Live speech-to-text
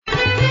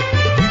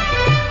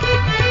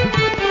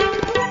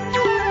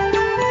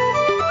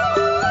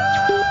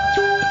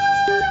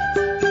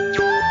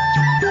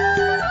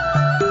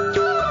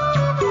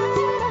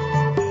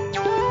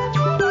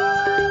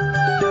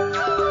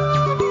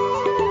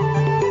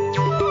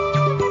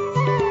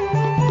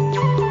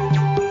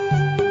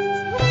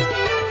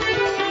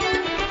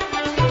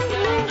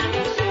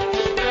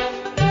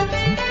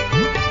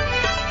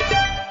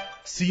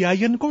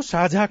CIN को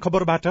साझा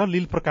खबरबाट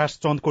लील प्रकाश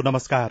चन्दको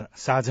नमस्कार।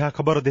 साझा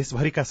खबर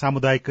देशभरिका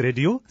सामुदायिक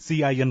रेडियो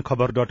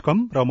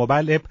CINखबर.com र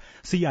मोबाइल एप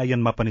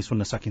CINमा पनि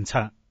सुन्न सकिन्छ।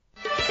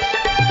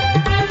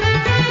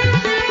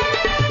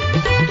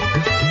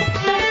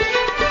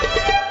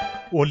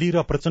 ओली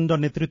र प्रचण्ड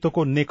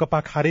नेतृत्वको नेकपा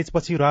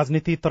खारेजपछि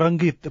राजनीति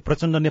तरंगित।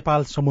 प्रचण्ड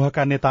नेपाल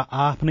समूहका नेता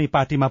आफ्नै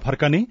पार्टीमा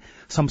फर्कने,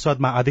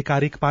 संसदमा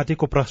आधिकारिक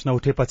पार्टीको प्रश्न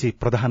उठेपछि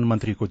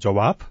प्रधानमन्त्रीको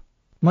जवाब।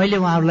 मैले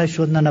उहाँहरूलाई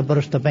सोध्न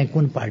नपरोस् तपाईँ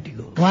कुन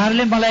पार्टीको।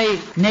 उहाँहरूले मलाई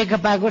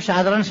नेकपाको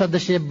साधारण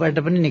सदस्यबाट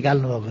पनि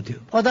निकाल्नु भएको थियो।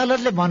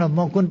 अदालतले भनौँ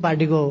म कुन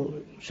पार्टीको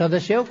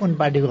सदस्य हो, कुन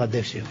पार्टीको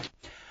अध्यक्ष हो।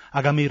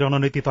 आगामी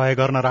रणनीति तय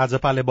गर्न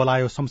राज्यपालले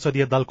बोलायो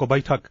संसदीय दलको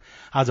बैठक।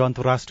 आज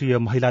अन्तर्राष्ट्रिय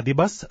महिला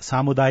दिवस।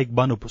 सामुदायिक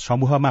वन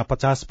समूहमा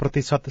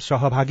 50%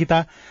 सहभागिता।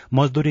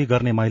 मजदूरी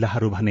गर्ने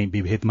महिलाहरू भने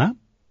विभेदमा।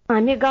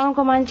 हामी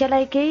गाउँको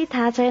मान्छेलाई केही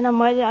थाहा छैन,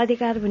 मैले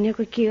अधिकार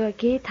भनेको के हो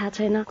केही थाहा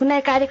छैन।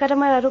 कुनै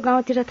कार्यक्रमहरू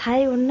गाउँतिर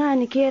थाहै हुन्न,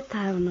 अनि के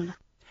थाहा हुनु।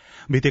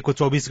 बितेको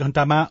 24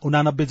 घण्टामा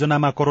 89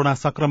 जनामा कोरोना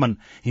संक्रमण।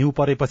 हिउँ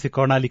परेपछि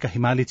कर्णालीका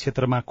हिमाली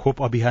क्षेत्रमा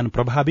खोप अभियान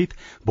प्रभावित।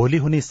 भोलि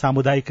हुने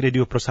सामुदायिक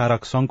रेडियो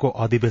प्रसारक संघको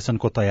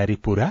अधिवेशनको तयारी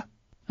पूरा।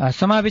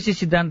 समावेशी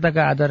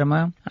सिद्धान्तका आधारमा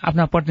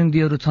आफ्ना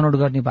प्रतिनिधिहरू छनौट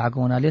गर्ने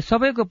भएको हुनाले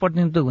सबैको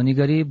प्रतिनिधित्व हुने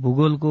गरी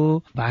भूगोलको,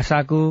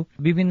 भाषाको,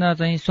 विभिन्न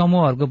चाहिँ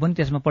समूहहरूको पनि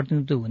त्यसमा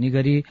प्रतिनिधित्व हुने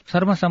गरी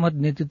सर्वसम्मत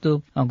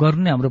नेतृत्व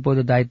गर्नु नै हाम्रो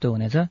पहिलो दायित्व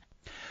हुनेछ।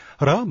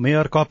 र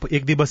मेयर कप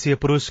 1 दिवसीय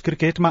पुरूष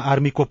क्रिकेटमा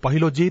आर्मीको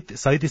पहिलो जित।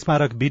 शहीद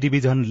स्मारक बी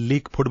डिभिजन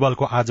लीग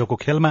फुटबलको आजको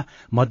खेलमा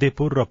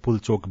मध्यपुर र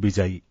पुलचोक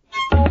विजयी।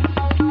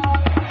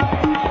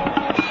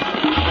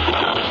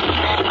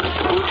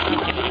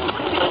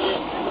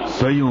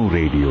 सयौं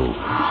रेडियो,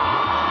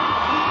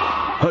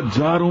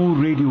 हजारौं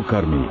रेडियो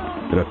कर्मी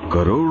र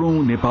करोड़ौं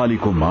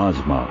नेपालीको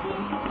माझमा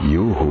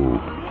यो हो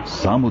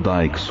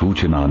सामुदायिक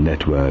सूचना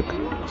नेटवर्क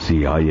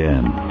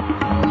CIN।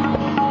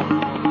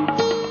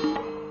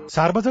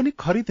 सार्वजनिक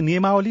खरिद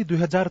नियमावली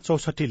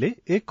 2064ले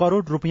 1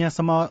 करोड़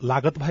रूपियाँसम्म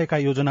लागत भएका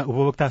योजना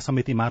उपभोक्ता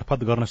समिति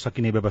मार्फत गर्न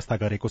सकिने व्यवस्था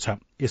गरेको छ।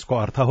 यसको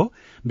अर्थ हो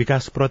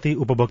विकासप्रति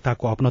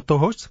उपभोक्ताको अपनत्व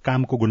होस्,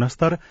 कामको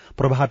गुणस्तर,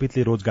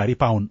 प्रभावितले रोजगारी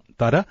पाउन्।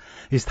 तर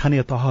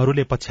स्थानीय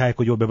तहहरूले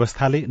पछ्याएको यो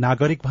व्यवस्थाले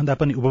नागरिक भन्दा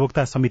पनि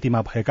उपभोक्ता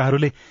समितिमा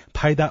भएकाहरूले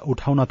फाइदा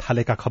उठाउन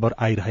थालेका खबर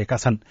आइरहेका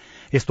छन्।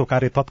 यस्तो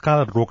कार्य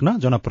तत्काल रोक्न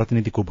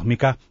जनप्रतिनिधिको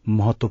भूमिका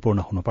महत्वपूर्ण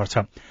हुनुपर्छ।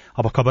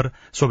 अब खबर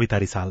सोभिता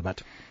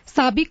रिसालबाट।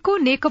 साबिकको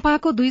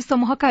नेकपाको दुई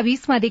समूहका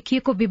बीचमा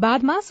देखिएको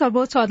विवादमा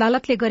सर्वोच्च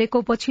अदालतले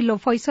गरेको पछिल्लो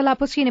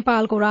फैसलापछि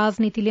नेपालको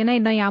राजनीतिले नै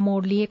नयाँ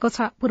मोड़ लिएको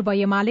छ। पूर्व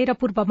एमाले र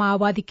पूर्व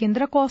माओवादी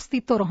केन्द्रको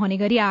अस्तित्व रहने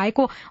गरी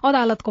आएको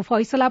अदालतको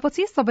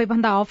फैसलापछि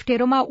सबैभन्दा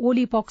अप्ठ्यारोमा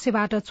ओली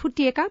पक्षबाट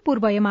छुटिएका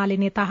पूर्व एमाले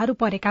नेताहरू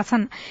परेका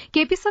छन्।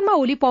 केपीसम्म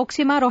ओली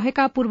पक्षमा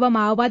रहेका पूर्व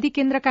माओवादी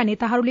केन्द्रका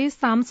नेताहरूले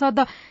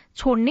सांसद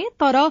छोड्ने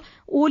तर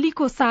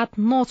ओलीको साथ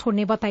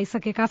नछोड्ने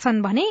बताइसकेका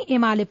छन् भने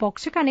एमाले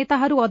पक्षका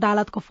नेताहरू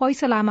अदालतको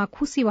फैसलामा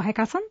खुशी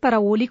भएका छन् तर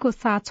ओलीको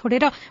साथ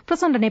छोडेर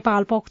प्रचण्ड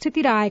नेपाल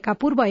पक्षतिर आएका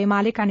पूर्व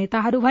एमालेका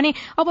नेताहरू भने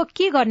अब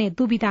के गर्ने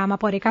दुविधामा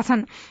परेका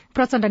छन्।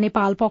 प्रचण्ड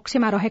नेपाल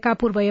पक्षमा रहेका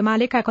पूर्व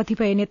एमालेका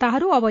कतिपय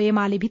नेताहरू अब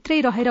एमाले भित्रै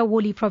रहेर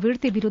ओली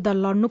प्रवृत्ति विरूद्ध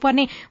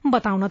लड्नुपर्ने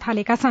बताउन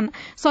थालेका छन्।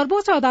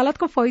 सर्वोच्च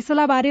अदालतको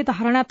फैसलाबारे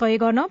धारणा तय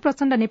गर्न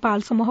प्रचण्ड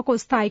नेपाल समूहको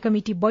स्थायी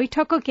कमिटी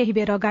बैठक केही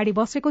बेर अगाडि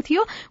बसेको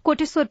थियो।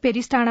 कोटेश्वर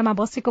पेरिस टाढामा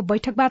बसेको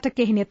बैठकबाट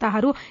केही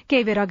नेताहरू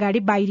केही बेर अगाडि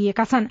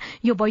बाहिरिएका छन्।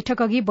 यो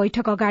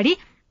बैठक अगाडि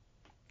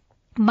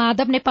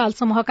माधव नेपाल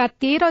समूहका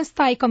 13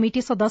 स्थायी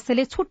कमिटी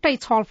सदस्यले छुट्टै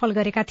छलफल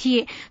गरेका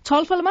थिए।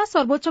 छलफलमा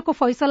सर्वोच्चको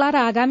फैसला र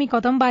आगामी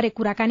कदमबारे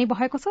कुराकानी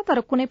भएको छ तर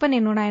कुनै पनि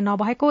निर्णय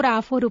नभएको र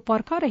आफूहरू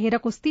पर्ख र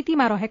हेरको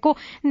स्थितिमा रहेको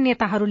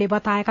नेताहरूले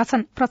बताएका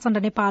छन्। प्रचण्ड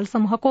नेपाल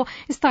समूहको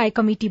स्थायी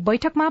कमिटी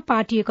बैठकमा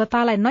पार्टी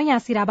एकतालाई नयाँ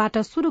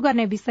सिराबाट शुरू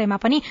गर्ने विषयमा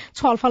पनि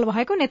छलफल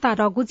भएको नेता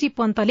रघुजी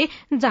पन्तले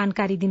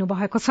जानकारी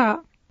दिनुभएको छ।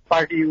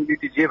 पार्टी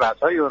युनिटी जे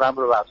भएको छ यो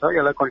राम्रो भएको छ,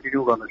 यसलाई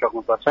कन्टिन्यू गर्न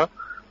सक्नुपर्छ।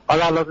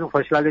 अदालतको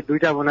फैसलाले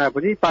दुईटा बनाए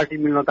पनि पार्टी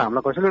मिल्न त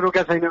हामीलाई कसैले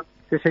रोकेका छैन।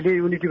 त्यसैले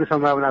युनिटीको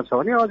सम्भावना छ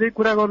भने अझै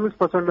कुरा गर्नुहोस्,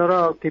 प्रचण्ड र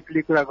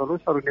केपीले कुरा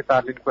गर्नुहोस्, अरू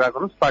नेताहरूले कुरा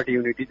गर्नुहोस्। पार्टी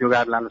युनिटी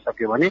जोगाएर लान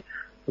सक्यो भने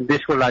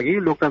देशको लागि,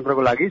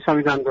 लोकतन्त्रको लागि,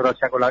 संविधानको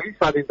रक्षाको लागि,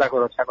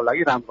 स्वाधीनताको रक्षाको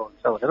लागि राम्रो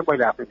हुन्छ भनेर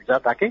मैले आफ्नो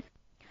विचार राखेँ।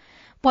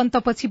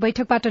 पन्तपछि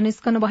बैठकबाट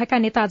निस्कनुभएका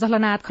नेता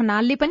झलनाथ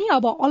खनालले पनि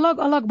अब अलग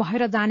अलग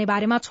भएर जाने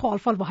बारेमा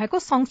छलफल भएको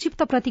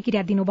संक्षिप्त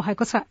प्रतिक्रिया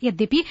दिनुभएको छ।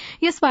 यद्यपि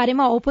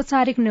यसबारेमा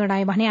औपचारिक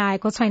निर्णय भने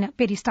आएको छैन।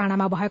 पेरिस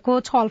टाढामा भएको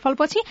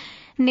छलफलपछि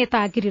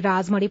नेता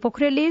गिरिराज मणि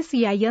पोखरेलले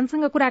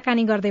CINसँग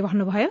कुराकानी गर्दै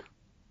भन्नुभयो,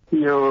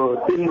 यो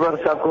 3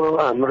 वर्षको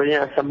हाम्रो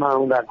यहाँसम्म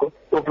आउँदाको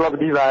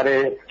उपलब्धिबारे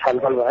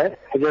छलफल भए,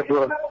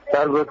 हिजोको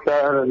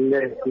सर्वोच्चले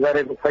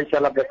गरेको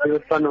फैसलापछि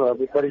उत्पन्न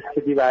भएको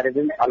परिस्थितिबारे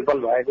पनि छलफल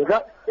भएको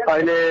छ।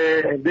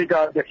 अहिले दुईटा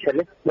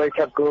अध्यक्षले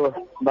बैठकको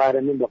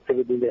बारेमा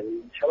वक्तव्य दिँदै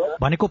हुनुहुन्छ।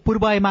 भनेको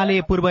पूर्व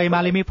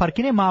एमालेमै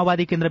फर्किने,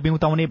 माओवादी केन्द्र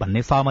बिउताउने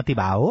भन्ने सहमति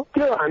भयो हो?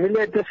 त्यो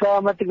हामीले त्यो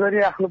सहमति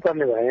गरिराख्नु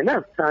पर्ने भएन।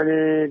 अनि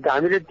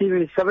हामीले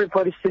ती सबै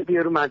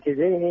परिस्थितिहरूमाथि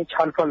चाहिँ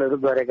छलफलहरू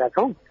गरेका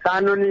छौँ।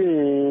 कानूनी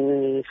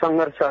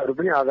संघर्षहरू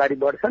पनि अगाडि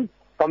बढ्छन्।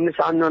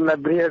 कम्युनिस्ट आन्दोलनलाई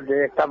बृहत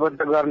एकताबद्ध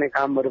गर्ने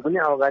कामहरू पनि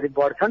अगाडि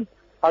बढ्छन्।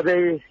 अझै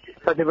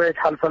कतिपय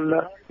छलफल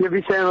यो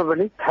विषयमा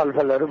पनि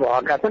छलफलहरू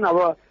भएका छन्। अब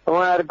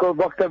उहाँहरूको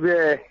वक्तव्य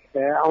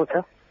आउँछ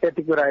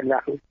त्यति कुरा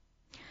राख्नु।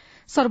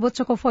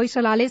 सर्वोच्चको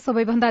फैसलाले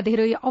सबैभन्दा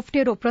धेरै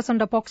अप्ठ्यारो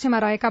प्रचण्ड पक्षमा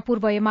रहेका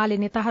पूर्व एमाले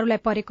नेताहरूलाई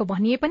परेको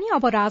भनिए पनि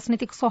अब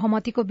राजनैतिक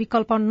सहमतिको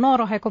विकल्प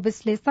नरहेको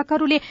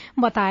विश्लेषकहरूले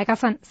बताएका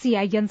छन्।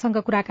 सीआईएनसँग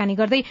कुराकानी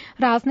गर्दै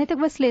राजनैतिक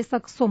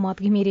विश्लेषक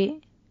सोमत घिमिरे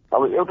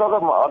अब एउटा त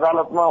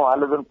अदालतमा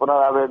उहाँले जुन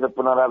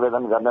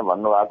पुनरावेदन गर्ने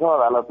भन्नुभएको छ,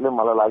 अदालतले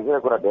मलाई लाग्छ यो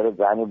कुरा धेरै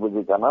जानी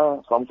बुझिकन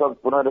संसद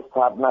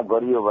पुनर्स्थापना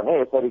गरियो भने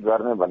यसरी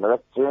गर्ने भनेर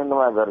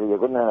ट्रेन्डमा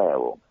गरिएको निर्णय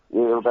हो।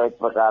 यो एउटा एक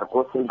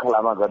प्रकारको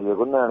श्रृंखलामा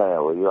गरिएको निर्णय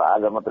हो। यो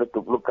आज मात्रै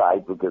टुप्लुक्क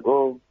आइपुगेको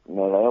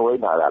निर्णय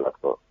होइन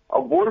अदालतको।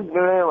 अब बोल्ड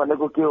निर्णय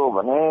भनेको के हो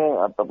भने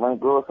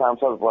तपाईँको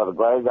सांसद पद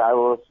गए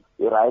जाओस्,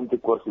 यो राजनीतिक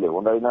कोर्सले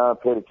हुँदैन,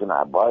 फेरि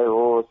चुनाव भयो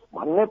होस्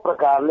भन्ने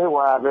प्रकारले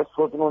उहाँहरूले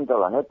सोच्नुहुन्छ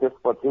भने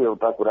त्यसपछि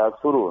एउटा कुरा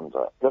सुरु हुन्छ।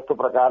 त्यस्तो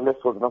प्रकारले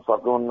सोच्न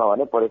सक्नुहुन्न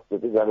भने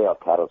परिस्थिति ज्यादै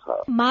अप्ठ्यारो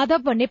छ।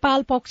 माधव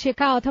नेपाल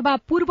पक्षका अथवा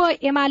पूर्व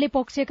एमाले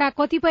पक्षका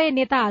कतिपय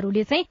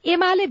नेताहरूले चाहिँ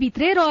एमाले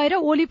भित्रै रहेर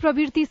ओली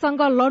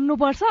प्रवृत्तिसँग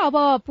लड्नुपर्छ, अब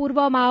पूर्व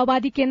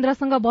माओवादी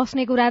केन्द्रसँग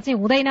बस्ने कुरा चाहिँ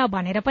हुँदैन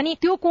भनेर पनि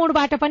त्यो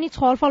कोणबाट पनि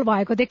छलफल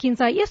भएको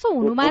देखिन्छ। यसो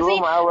हुनुमा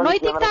चाहिँ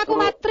नैतिकताको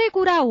मात्रै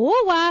कुरा हो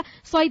वा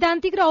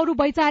सैद्धान्तिक र अरू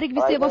वैचारिक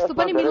विषयवस्तु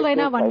पनि मिल्दैन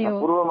भन्ने हो?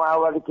 पूर्व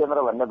माओवादी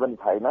केन्द्र भन्ने पनि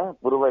छैन,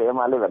 पूर्व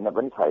एमाले भन्ने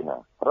पनि छैन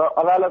र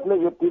अदालतले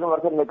यो 3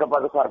 वर्ष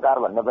नेकपाको सरकार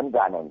भन्ने पनि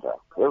जानिन्छ।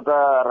 एउटा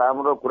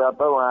राम्रो कुरा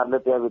त उहाँहरूले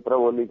त्यहाँभित्र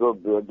ओलीको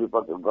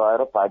विपक्ष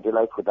गएर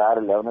पार्टीलाई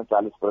फुटाएर ल्याउने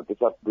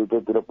 40%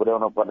 दुईटैतिर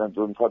पुर्याउनु पर्ने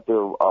जुन छ त्यो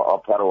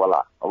अप्ठ्यारो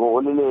होला। अब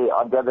ओलीले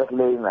अध्यादेश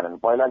ल्याइन्,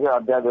 पहिला चाहिँ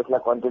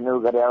अध्यादेशलाई कन्टिन्यू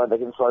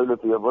गरेदेखि सहिलो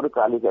थियो, बरु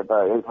 40 यता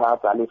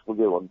 40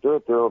 पुगे हुन्थ्यो,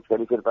 त्यो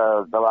फेरि फिर्ता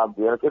दबाब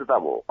दिएर फिर्ता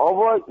भयो।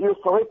 अब यो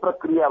सबै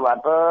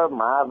प्रक्रियाबाट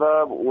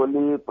माधव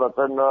ओली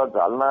प्रचण्ड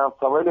झल्न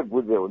सबैले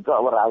बुझे हुन्छ।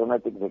 अब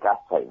राजनैतिक निकास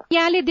छैन।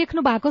 यहाँले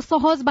देख्नु भएको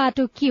सहज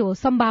बाटो के हो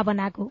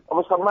सम्भावनाको?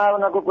 अब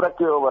सम्भावनाको कुरा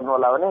के हो भन्नु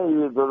होला भने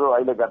यी जो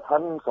अहिलेका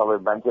छन् सबै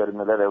मान्छेहरू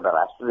मिलेर एउटा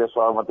राष्ट्रिय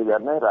सहमति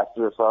गर्ने,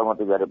 राष्ट्रिय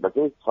सहमति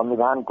गरेपछि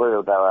संविधानको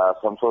एउटा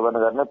संशोधन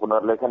गर्ने,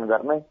 पुनर्लेखन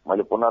गर्ने।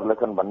 मैले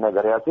पुनर्लेखन भन्ने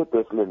गरेका छु,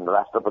 त्यसले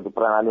राष्ट्रपति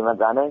प्रणालीमा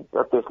जाने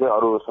र त्यसले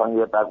अरू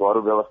संघीयताको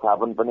अरू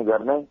व्यवस्थापन पनि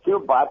गर्ने। त्यो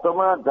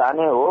बाटोमा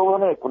जाने हो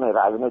भने कुनै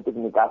राजनैतिक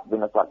निकास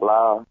दिन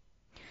सक्ला।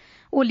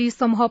 ओली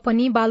समूह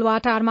पनि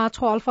बालुवाटारमा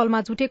छलफलमा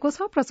जुटेको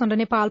छ। प्रचण्ड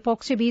नेपाल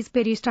पक्षबीच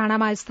पेरिस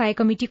टाँडामा स्थायी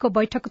कमिटिको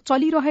बैठक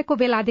चलिरहेको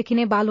बेलादेखि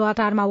नै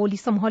बालुवाटारमा ओली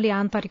समूहले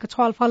आन्तरिक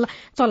छलफल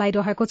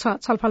चलाइरहेको छ।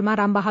 छलफलमा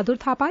रामबहादुर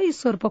थापा,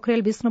 ईश्वर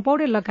पोखरेल, विष्णु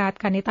पौडेल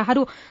लगायतका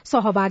नेताहरू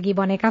सहभागी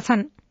बनेका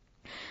छन्।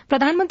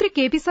 प्रधानमन्त्री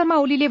केपी शर्मा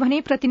ओलीले भने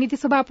प्रतिनिधि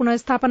सभा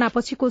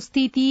पुनर्स्थापनापछिको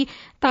स्थिति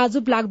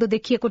ताजुब लाग्दो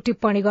देखिएको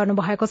टिप्पणी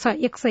गर्नुभएको छ।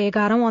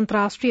 111औं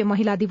अन्तर्राष्ट्रिय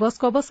महिला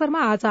दिवसको अवसरमा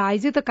आज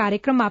आयोजित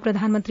कार्यक्रममा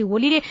प्रधानमन्त्री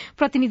ओलीले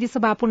प्रतिनिधि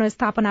सभा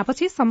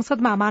पुनर्स्थापनापछि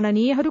संसदमा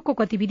माननीयहरूको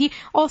गतिविधि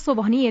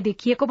अशोभनीय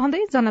देखिएको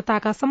भन्दै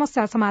जनताका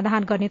समस्या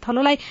समाधान गर्ने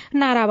थलोलाई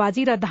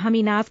नाराबाजी र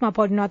धामी नाचमा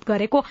परिणत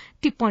गरेको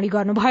टिप्पणी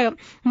गर्नुभयो।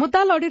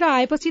 मुद्दा लडेर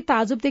आएपछि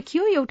ताजुब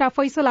देखियो, एउटा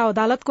फैसला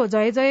अदालतको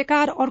जय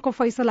जयकार, अर्को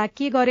फैसला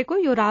के गरेको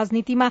यो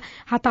राजनीतिमा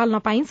हाताल्न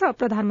पाइन्छ?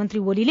 प्रधानमन्त्री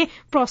ओलीले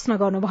प्रश्न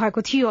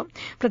गर्नुभएको थियो।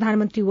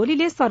 प्रधानमन्त्री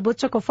ओलीले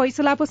सर्वोच्चको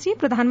फैसलापछि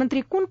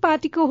प्रधानमन्त्री कुन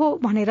पार्टीको हो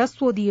भनेर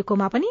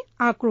सोधिएकोमा पनि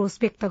आक्रोश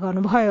व्यक्त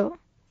गर्नुभयो।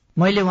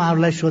 मैले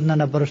उहाँहरूलाई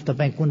सोध्न नपरोस्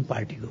तपाईँ कुन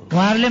पार्टीको हो।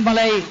 उहाँहरूले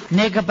मलाई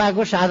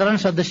नेकपाको साधारण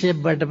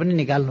सदस्यबाट पनि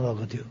निकाल्नु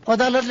भएको थियो।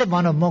 अदालतले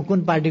भनौँ म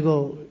कुन पार्टीको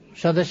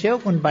सदस्य हो,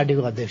 कुन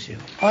पार्टीको अध्यक्ष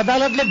हो।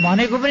 अदालतले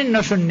भनेको पनि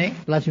नसुन्ने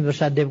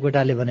लक्ष्मीप्रसाद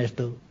देवकोटाले भने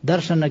जस्तो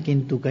दर्शन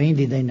किन्तु कहीँ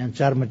दिँदैन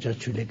चर्म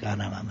चक्षुले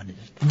कानामा भने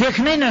जस्तो।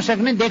 देख्नै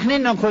नसक्ने, देख्नै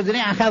नखोज्ने,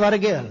 आँखा भएर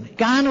के गर्ने,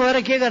 कान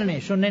भएर के गर्ने,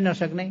 सुन्नै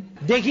नसक्ने,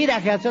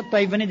 देखिराखेको छ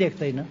तै पनि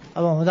देख्दैन।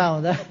 अब हुँदा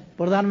हुँदा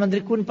प्रधानमन्त्री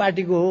कुन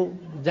पार्टीको हो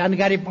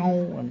जानकारी पाऊँ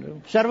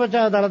भनेर सर्वोच्च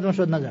अदालतमा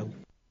सोध्न जाऊ।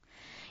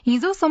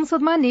 हिजो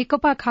संसदमा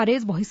नेकपा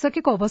खारेज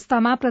भइसकेको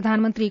अवस्थामा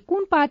प्रधानमन्त्री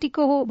कुन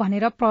पार्टीको हो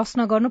भनेर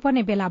प्रश्न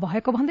गर्नुपर्ने बेला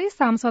भएको भन्दै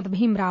सांसद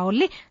भीम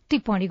रावलले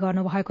टिप्पणी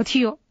गर्नुभएको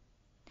थियो।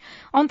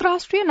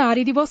 अन्तर्राष्ट्रिय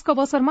नारी दिवसको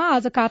अवसरमा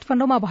आज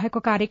काठमाडौँमा भएको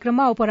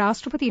कार्यक्रममा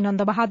उपराष्ट्रपति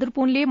नन्दबहादुर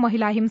पुनले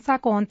महिला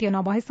हिंसाको अन्त्य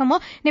नभएसम्म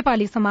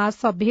नेपाली समाज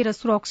सभ्य र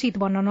सुरक्षित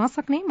बन्न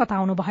नसक्ने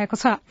बताउनु भएको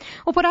छ।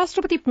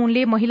 उपराष्ट्रपति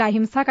पुनले महिला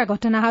हिंसाका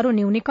घटनाहरू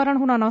न्यूनीकरण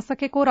हुन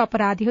नसकेको र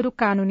अपराधीहरू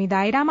कानूनी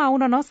दायरामा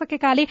आउन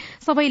नसकेकाले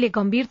सबैले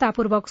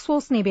गम्भीरतापूर्वक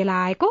सोच्ने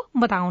बेला आएको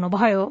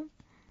बताउनुभयो।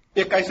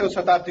 21औं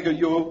शताब्दीको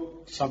यो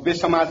सभ्य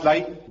समाजलाई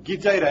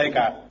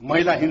गिज्जाइरहेका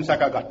महिला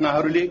हिंसाका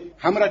घटनाहरूले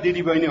हाम्रा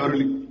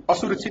दिदीबहिनीहरूले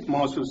असुरक्षित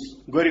महसुस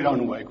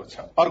गरिरहनु भएको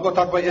छ।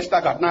 अर्कोतर्फ यस्ता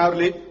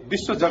घटनाहरूले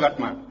विश्व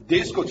जगतमा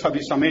देशको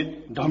छवि समेत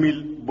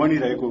धमिल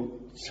बनिरहेको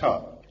छ।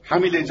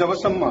 हामीले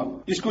जबसम्म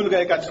स्कूल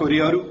गएका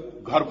छोरीहरू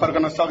घर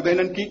फर्कन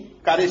सक्दैनन् कि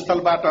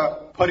कार्यस्थलबाट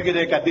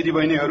फर्किरहेका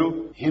दिदीबहिनीहरू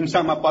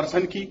हिंसामा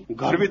पर्छन् कि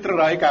घरभित्र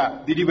रहेका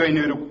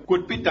दिदीबहिनीहरू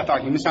कुटपिट तथा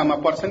हिंसामा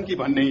पर्छन् कि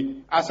भन्ने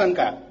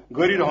आशंका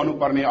गरिरहनु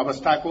पर्ने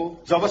अवस्थाको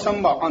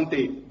जबसम्म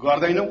अन्त्य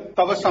गर्दैनौ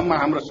तबसम्म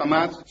हाम्रो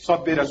समाज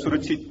सभ्य र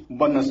सुरक्षित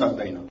बन्न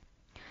सक्दैन।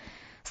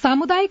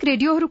 सामुदायिक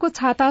रेडियोहरूको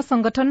छाता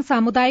संगठन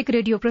सामुदायिक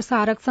रेडियो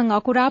प्रसारक संघ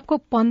अकुराबको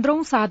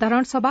 15औं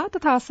साधारण सभा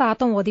तथा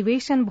 7औं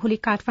अधिवेशन भोलि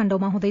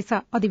काठमाण्डुमा हुँदैछ।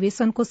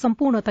 अधिवेशनको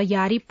सम्पूर्ण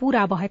तयारी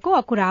पूरा भएको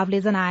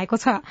अकुराबले जनाएको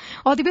छ।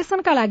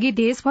 अधिवेशनका लागि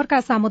देशभरका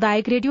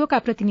सामुदायिक रेडियोका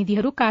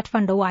प्रतिनिधिहरू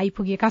काठमाण्डु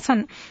आइपुगेका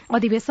छन्।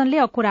 अधिवेशनले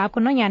अकुराबको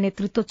नयाँ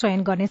नेतृत्व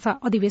चयन गर्नेछ।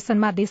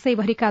 अधिवेशनमा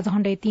देशैभरिका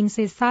झण्डै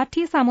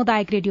 360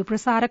 सामुदायिक रेडियो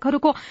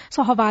प्रसारकहरूको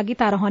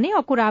सहभागिता रहने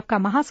अकुराबका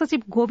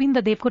महासचिव गोविन्द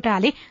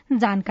देवकोटाले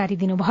जानकारी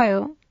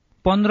दिनुभयो।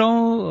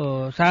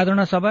 15औं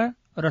साधारण सभा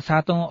र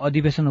 7औं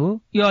अधिवेशन हो।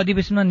 यो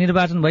अधिवेशनमा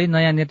निर्वाचन भई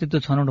नयाँ नेतृत्व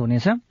छनौट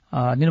हुनेछ।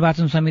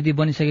 निर्वाचन समिति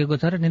बनिसकेको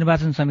छ र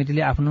निर्वाचन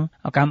समितिले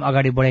आफ्नो काम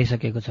अगाडि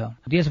बढाइसकेको छ।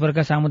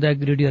 देशभरका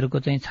सामुदायिक रेडियोहरूको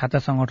चाहिँ छाता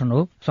संगठन हो।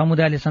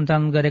 समुदायले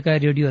सञ्चालन गरेका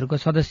रेडियोहरूको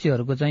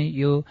सदस्यहरूको चाहिँ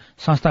यो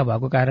संस्था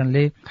भएको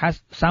कारणले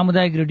खास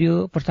सामुदायिक रेडियो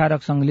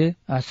प्रसारक संघले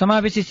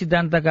समावेशी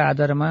सिद्धान्तका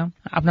आधारमा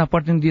आफ्ना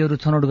प्रतिनिधिहरू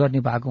छनौट गर्ने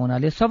भएको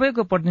हुनाले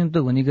सबैको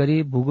प्रतिनिधित्व हुने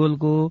गरी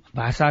भूगोलको,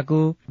 भाषाको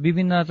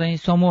विभिन्न चाहिँ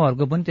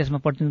समूहहरूको पनि त्यसमा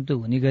प्रतिनिधित्व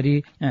हुने गरी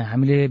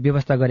हामीले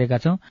व्यवस्था गरेका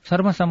छौं।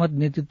 सर्वसम्मत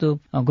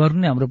नेतृत्व गर्नु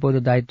नै हाम्रो पहिलो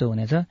दायित्व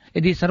हुनेछ।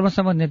 यदि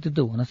सर्वसम्मत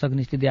नेतृत्व हुन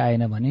सक्ने स्थिति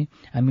आएन भने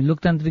हामी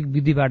लोकतान्त्रिक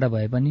विधिबाट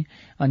भए पनि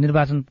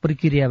निर्वाचन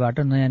प्रक्रियाबाट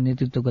नयाँ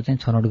नेतृत्वको चाहिँ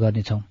छनौट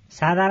गर्नेछौं।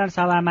 साधारण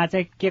सभामा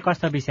चाहिँ के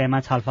कस्ता विषयमा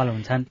छलफल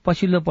हुन्छन्?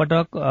 पछिल्लो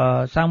पटक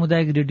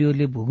सामुदायिक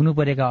रेडियोले भोग्नु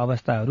परेका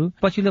अवस्थाहरू,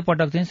 पछिल्लो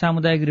पटक चाहिँ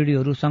सामुदायिक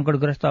रेडियोहरू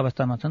संकटग्रस्त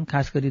अवस्थामा छन्।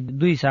 खास गरी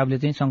दुई हिसाबले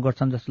चाहिँ संकट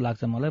छन् जस्तो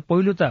लाग्छ मलाई।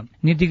 पहिलो त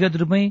नीतिगत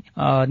रूपमै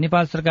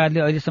नेपाल सरकारले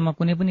अहिलेसम्म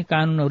कुनै पनि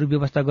कानूनहरू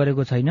व्यवस्था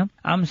गरेको छैन।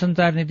 आम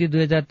सञ्चार नीति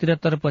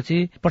 2073 पछि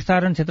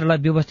प्रसारण क्षेत्रलाई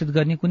व्यवस्थित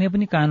गर्ने कुनै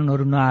पनि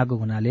कानूनहरू नआएको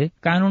हुनाले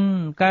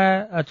कानूनका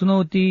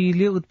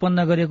चुनौतीले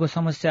उत्पन्न गरेको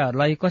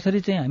समस्याहरूलाई कसरी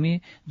चाहिँ हामी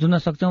जुन्न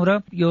सक्छौं र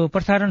यो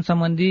प्रसारण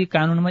सम्बन्धी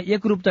कानूनमा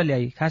एकरूपता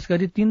ल्याई खास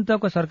गरी 3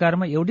 तहको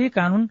सरकारमा एउटै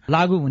कानून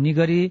लागू हुने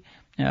गरी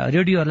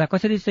रेडियोहरूलाई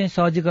कसरी चाहिँ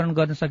सहजीकरण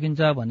गर्न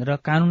सकिन्छ भनेर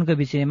कानूनका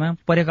विषयमा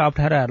परेका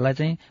अप्ठ्याराहरूलाई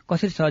चाहिँ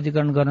कसरी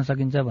सहजीकरण गर्न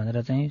सकिन्छ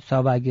भनेर चाहिँ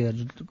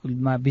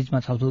सहभागीहरूमा बीचमा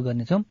छलफल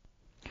गर्नेछौं।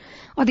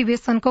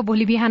 अधिवेशनको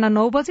भोलि बिहान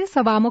 9 बजे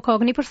सभामुख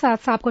अग्निप्रसाद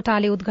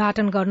सापकोटाले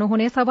उद्घाटन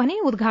गर्नुहुनेछ भने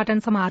उद्घाटन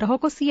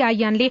समारोहको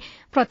सीआईएनले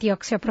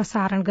प्रत्यक्ष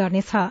प्रसारण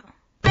गर्नेछ।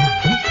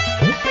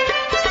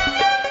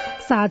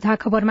 साझा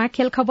खबरमा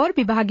खेल खबर।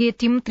 विभागीय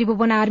टीम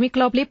त्रिभुवन आर्मी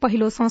क्लबले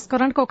पहिलो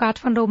संस्करणको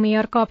काठमाडौँ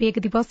मेयर कप 1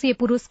 दिवसीय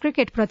पुरूष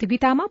क्रिकेट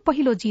प्रतियोगितामा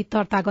पहिलो जीत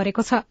दर्ता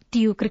गरेको छ।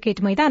 टीयू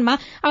क्रिकेट मैदानमा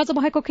आज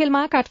भएको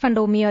खेलमा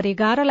काठमाडौँ मेयर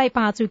 11 लाई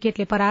 5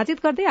 विकेटले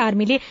पराजित गर्दै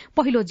आर्मीले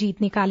पहिलो जीत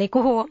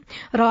निकालेको हो।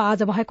 र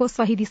आज भएको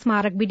शहीद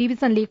स्मारक बी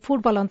डिभिजन लीग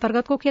फुटबल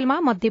अन्तर्गतको खेलमा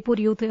मध्यपुर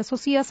युथ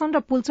एसोसिएसन र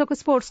पुल्चोक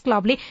स्पोर्ट्स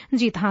क्लबले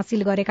जीत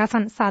हासिल गरेका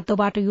छन्।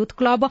 Satobato youth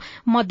club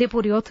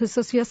Madhyapur youth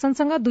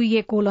एसोसिएसनसँग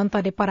 2-1 गोल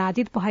अन्तरले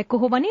पराजित भएको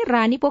हो भने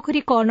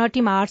रानीपोखरी कर्नर टीम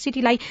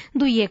आरसीटीलाई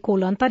 2-1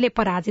 गोल अन्तरले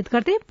पराजित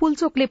गर्दै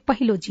पुल्चोकले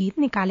पहिलो जीत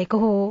निकालेको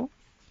हो।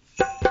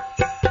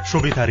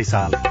 सुविधा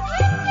रिसाल।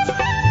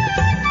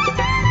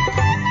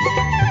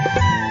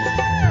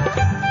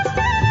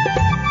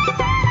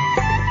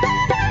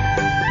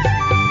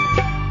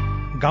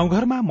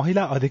 गाउँघरमा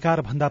महिला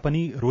अधिकार भन्दा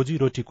पनि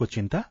रोजीरोटीको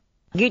चिन्ता।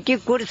 गिटी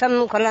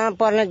कुट्छौं, खोलामा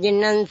पर्न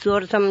दिन्नन्,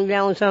 चोर्छौं,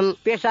 ल्याउँछौं।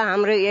 पेसा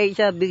हाम्रो यही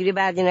छ, बिग्री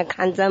बाँधिन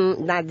खान्छौं,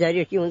 दाँत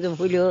झरी हिउँदो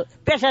फुल्यो,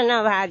 पेसा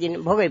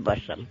नभएदिन भोगै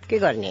बस्छौं। के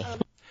गर्ने?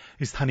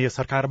 स्थानीय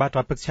सरकारबाट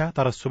अपेक्षा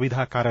तर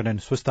सुविधा कार्यान्वयन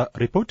सुस्त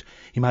रिपोर्ट।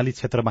 हिमाली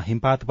क्षेत्रमा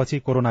हिमपातपछि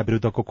कोरोना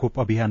विरूद्धको खोप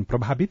अभियान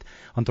प्रभावित।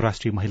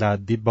 अन्तर्राष्ट्रिय महिला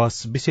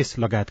दिवस विशेष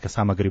लगायतका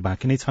सामग्री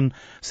बाँकी नै छन्।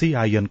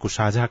 सीआईएनको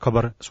साझा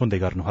खबर सुन्दै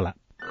गर्नुहोला।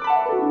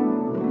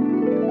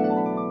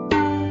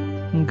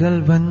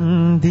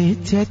 गलबन्दी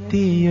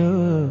च्यातियो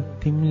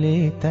तिमीले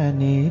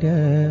तानेर,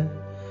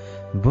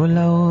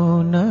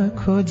 बोलाउन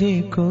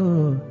खोजेको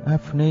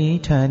आफ्नै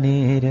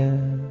ठानेर।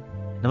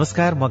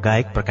 नमस्कार, म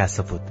गायक प्रकाश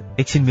सपुत।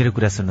 एकछिन मेरो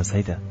कुरा सुन्नुहोस्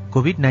है त।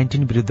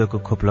 कोभिड-19 विरूद्धको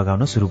खोप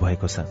लगाउन शुरू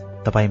भएको छ।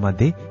 तपाई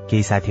मध्ये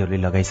केही साथीहरूले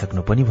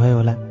लगाइसक्नु पनि भयो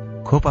होला।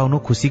 खोप आउनु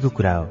खुशीको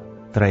कुरा हो,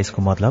 तर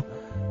यसको मतलब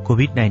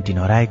कोभिड-19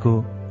 हराएको,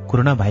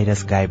 कोरोना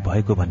भाइरस गायब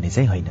भएको भन्ने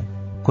चाहिँ होइन।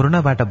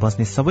 कोरोनाबाट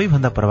बच्ने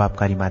सबैभन्दा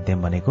प्रभावकारी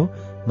माध्यम भनेको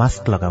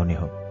मास्क लगाउने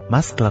हो।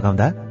 मास्क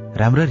लगाउँदा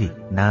राम्ररी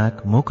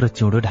नाक, मुख र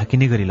चिउँडो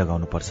ढाकिने गरी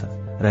लगाउनु पर्छ।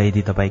 र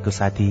यदि तपाईको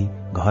साथी,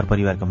 घर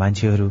परिवारका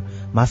मान्छेहरू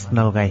मास्क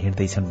नलगाई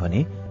हिँड्दैछन्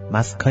भने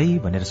मास्क खै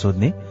भनेर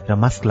सोध्ने र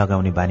मास्क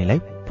लगाउने बानीलाई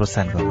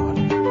प्रोत्साहन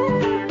गर्नुहोला।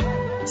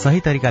 सही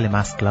तरिकाले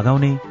मास्क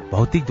लगाउने,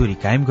 भौतिक दूरी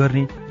कायम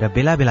गर्ने र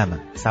बेला बेलामा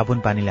साबुन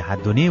पानीले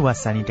हात धुने वा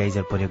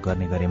सेनिटाइजर प्रयोग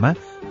गर्ने गरेमा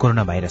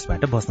कोरोना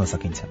भाइरसबाट बच्न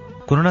सकिन्छ।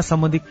 कोरोना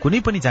सम्बन्धी कुनै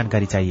पनि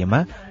जानकारी चाहिएमा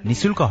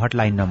निशुल्क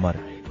हटलाइन नम्बर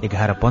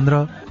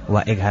 1115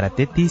 वा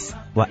 1133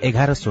 वा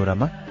 1116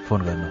 मा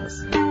फोन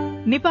गर्नुहोस्।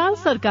 नेपाल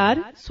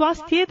सरकार,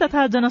 स्वास्थ्य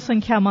तथा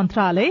जनसंख्या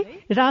मन्त्रालय,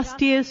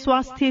 राष्ट्रिय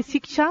स्वास्थ्य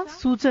शिक्षा,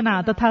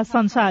 सूचना तथा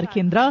संचार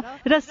केन्द्र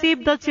र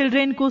सेभ द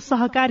चिल्ड्रेनको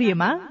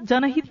सहकार्यमा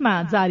जनहितमा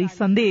जारी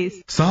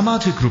सन्देश।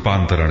 सामाजिक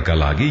रूपान्तरणका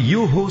लागि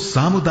यो हो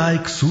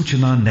सामुदायिक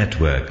सूचना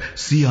नेटवर्क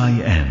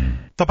सीआईएन।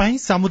 तपाई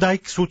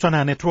सामुदायिक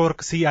सूचना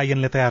नेटवर्क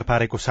सीआईएनले तयार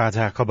पारेको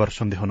साझा खबर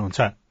सुन्दै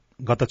हुनुहुन्छ।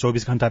 गत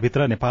 24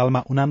 घण्टाभित्र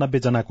नेपालमा 89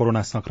 जना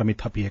कोरोना संक्रमित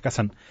थपिएका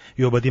छन्।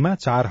 यो अवधिमा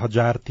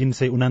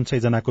 4379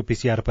 जनाको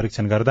पीसीआर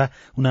परीक्षण गर्दा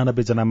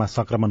 89 जनामा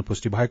संक्रमण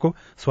पुष्टि भएको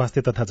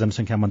स्वास्थ्य तथा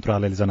जनसंख्या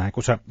मन्त्रालयले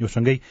जनाएको छ। यो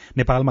सँगै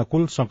नेपालमा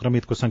कुल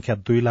संक्रमितको संख्या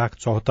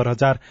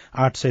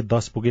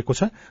 2,74,810 पुगेको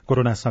छ।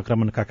 कोरोना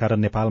संक्रमणका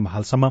कारण नेपालमा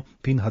हालसम्म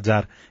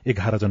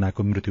 3011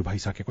 जनाको मृत्यु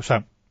भइसकेको छ।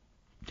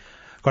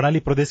 कर्णाली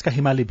प्रदेशका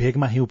हिमाली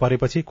भेगमा हिउँ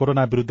परेपछि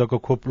कोरोना विरूद्धको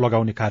खोप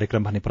लगाउने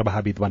कार्यक्रम भने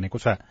प्रभावित बनेको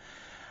छ।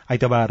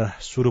 आइतबार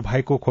शुरू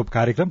भएको खोप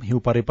कार्यक्रम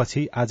हिउँ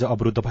परेपछि आज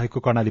अवरूद्ध भएको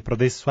कर्णाली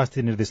प्रदेश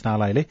स्वास्थ्य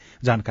निर्देशनालयले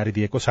जानकारी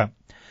दिएको छ।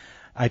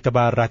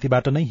 आइतबार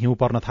रातिबाट नै हिउँ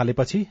पर्न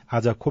थालेपछि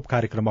आज खोप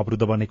कार्यक्रम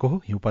अवरूद्ध बनेको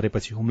हो। हिउँ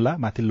परेपछि हुम्ला,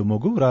 माथिल्लो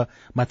मुगु र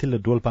माथिल्लो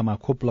डोल्पामा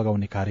खोप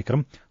लगाउने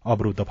कार्यक्रम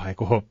अवरूद्ध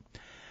भएको हो।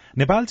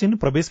 नेपाल चीन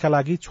प्रवेशका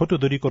लागि छोटो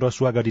दूरीको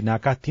रसुवागढ़ी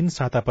नाका 3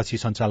 सातापछि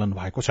सञ्चालन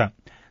भएको छ।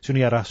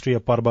 सुनिया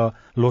राष्ट्रिय पर्व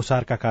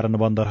लोसारका कारण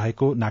बन्द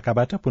रहेको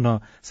नाकाबाट पुनः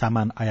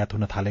सामान आयात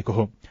हुन थालेको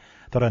हो,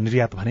 तर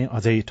निर्यात भने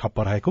अझै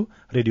ठप्प रहेको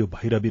रेडियो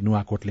भैरवी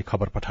नुवाकोटले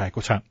खबर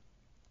पठाएको छ।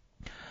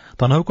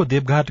 तनहुको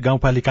देवघाट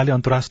गाउँपालिकाले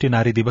अन्तर्राष्ट्रिय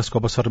नारी दिवसको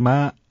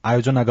अवसरमा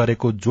आयोजना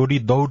गरेको जोडी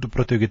दौड़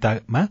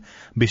प्रतियोगितामा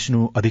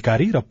विष्णु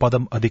अधिकारी र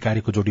पदम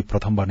अधिकारीको जोडी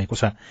प्रथम बनेको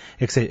छ।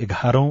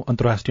 111औं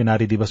अन्तर्राष्ट्रिय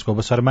नारी दिवसको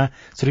अवसरमा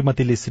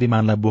श्रीमतीले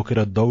श्रीमानलाई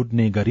बोकेर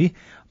दौड़ने गरी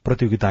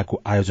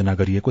प्रतियोगिताको आयोजना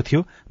गरिएको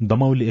थियो,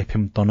 दमौली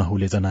एफएम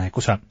तनहुले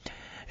जनाएको छ।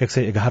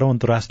 111औं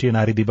अन्तर्राष्ट्रिय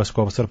नारी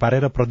दिवसको अवसर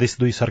पारेर प्रदेश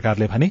 2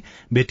 सरकारले भने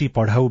बेटी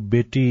पढ़ाऊ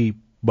बेटी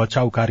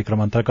बचाऊ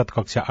कार्यक्रम अन्तर्गत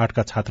कक्षा 8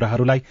 का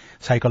छात्राहरूलाई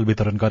साइकल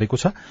वितरण गरेको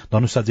छ।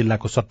 धनुषा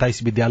जिल्लाको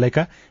 27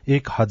 विद्यालयका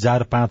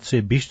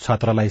 1520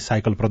 छात्रालाई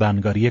साइकल प्रदान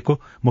गरिएको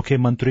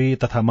मुख्यमन्त्री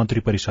तथा मन्त्री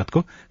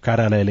परिषदको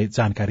कार्यालयले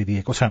जानकारी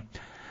दिएको छ।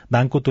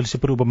 दाङको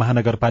तुलसीपुर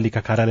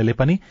उपमहानगरपालिका कार्यालयले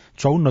पनि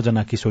 54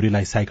 जना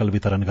किशोरीलाई साइकल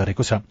वितरण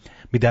गरेको छ।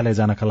 विद्यालय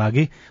जानका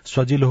लागि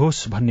सजिलो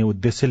होस् भन्ने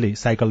उद्देश्यले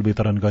साइकल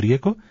वितरण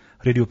गरिएको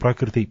रेडियो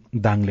प्रकृति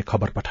दाङले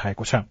खबर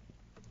पठाएको छ।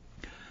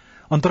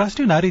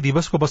 अन्तर्राष्ट्रिय नारी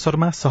दिवसको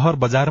अवसरमा शहर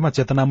बजारमा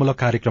चेतनामूलक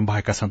कार्यक्रम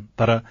भएका छन्,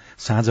 तर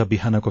साँझ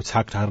बिहानको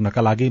छाक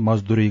टार्नका लागि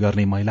मजदूरी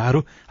गर्ने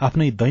महिलाहरू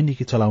आफ्नै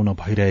दैनिकी चलाउन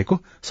भइरहेको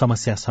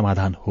समस्या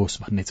समाधान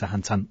होस् भन्ने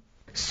चाहन्छन्।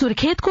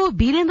 सुर्खेतको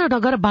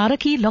वीरेन्द्रनगर 12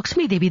 की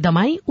लक्ष्मी देवी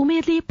दमाई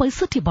उमेरले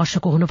 65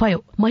 वर्षको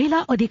हुनुभयो।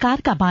 महिला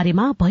अधिकारका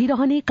बारेमा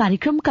भइरहने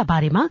कार्यक्रमका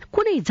बारेमा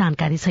कुनै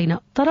जानकारी छैन,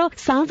 तर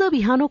साँझ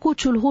बिहानको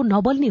चुल्हो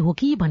नबल्ने हो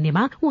कि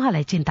भन्नेमा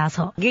उहाँलाई चिन्ता छ।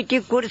 गिटी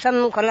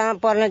कुर्छम, खोला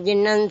पर्न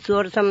दिन्नन्,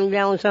 चोर्छम,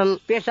 ल्याउँछम।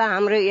 पेसा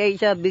हाम्रो यही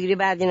छ, बिग्री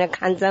बादिन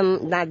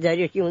खान्छम, दाँत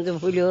झरी हिउँद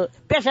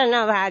फुल्यो। पेसा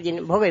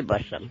नभएदिन भोगै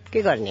बस्छम,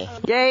 के गर्ने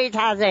केही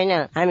थाहा छैन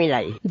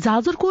हामीलाई।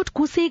 जाजरकोट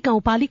कुसे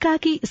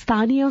गाउँपालिकाकी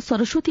स्थानीय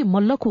सरस्वती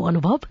मल्लको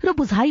अनुभव र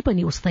बुझाइ पनि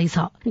उस्तै छ।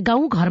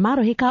 गाउँ घरमा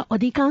रहेका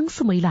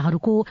अधिकांश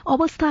महिलाहरूको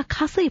अवस्था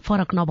खासै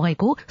फरक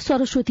नभएको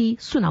सरस्वती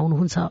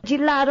सुनाउनुहुन्छ।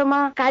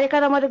 जिल्लाहरूमा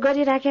कार्यक्रमहरू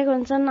गरिराखेका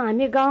हुन्छन्,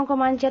 हामी गाउँको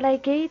मान्छेलाई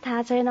केही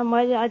थाहा छैन।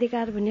 महिला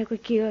अधिकार भनेको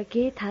के हो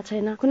केही थाहा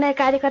छैन। कुनै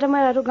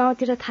कार्यक्रमहरू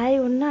गाउँतिर थाहै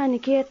हुन्न, अनि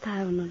के थाहा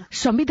हुन्न।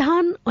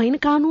 संविधान, ऐन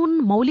कानून,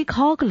 मौलिक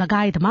हक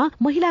लगायतमा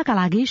महिलाका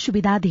लागि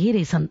सुविधा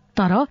धेरै छन्,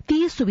 तर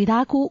ती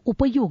सुविधाको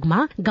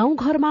उपयोगमा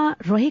गाउँघरमा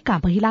रहेका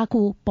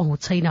महिलाको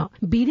पहुँच छैन।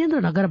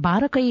 वीरेन्द्रनगर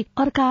 12कै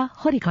अर्का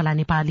हरिकला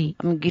नेपाली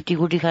गिटी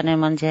गुटी खाने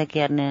मान्छे के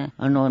गर्ने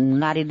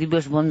नारी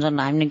दिवस भन्छन्,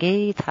 हामीले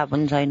केही थाहा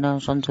पनि छैन,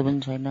 सन्चो पनि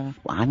छैन,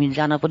 हामी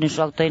जान पनि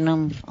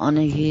सक्दैनौं,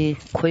 अनि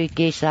खोइ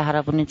केही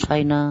सहारा पनि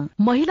छैन।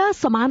 महिला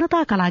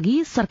समानताका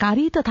लागि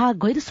सरकारी तथा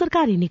गैर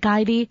सरकारी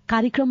निकायले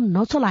कार्यक्रम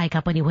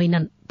नचलाएका पनि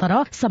होइनन्,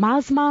 तर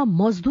समाजमा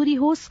मजदूरी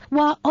होस्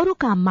वा अरू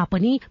काममा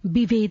पनि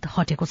विभेद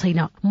हटेको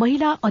छैन।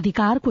 महिला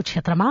अधिकारको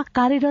क्षेत्रमा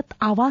कार्यरत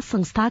आवास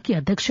संस्थाकी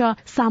अध्यक्ष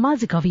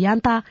सामाजिक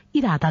अभियन्ता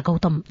इरादा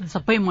गौतम।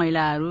 सबै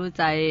महिलाहरू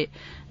चाहे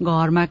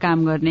घरमा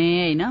काम गर्ने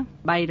हैन,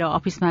 बाहिर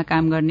अफिसमा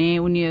काम गर्ने,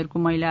 उनीहरूको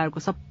महिलाहरूको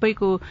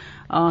सबैको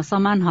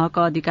समान हक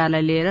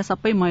अधिकारलाई लिएर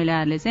सबै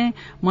महिलाहरूले चाहिँ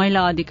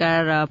महिला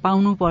अधिकार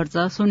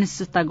पाउनुपर्छ,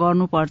 सुनिश्चितता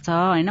गर्नुपर्छ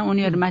हैन।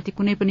 उनीहरूमाथि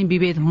कुनै पनि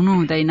विभेद हुनु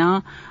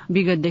हुँदैन,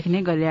 विगतदेखि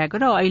नै गरिरहेको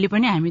र अहिले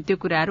पनि हामी त्यो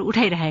कुराहरू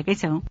उठाइरहेकै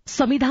छौं।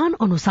 संविधान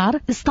अनुसार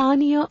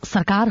स्थानीय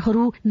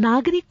सरकारहरू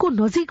नागरिकको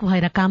नजिक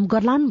भएर काम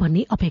गर्लान्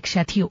भन्ने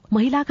अपेक्षा थियो।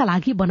 महिलाका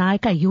लागि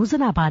बनाएका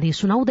योजना बारे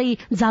सुनाउँदै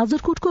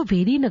जाजरकोटको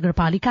भेरी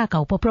नगरपालिकाका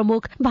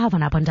उपप्रमुख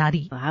भावना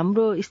भण्डारी,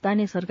 हाम्रो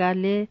स्थानीय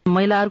सरकारले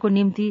महिलाहरूको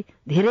निम्ति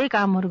धेरै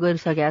कामहरू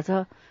गरिसकेका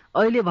छ।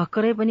 अहिले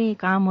भर्खरै पनि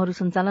कामहरू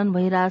सञ्चालन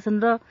भइरहेछन्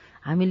र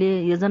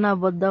हामीले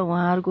योजनाबद्ध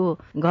उहाँहरूको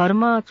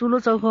घरमा चुलो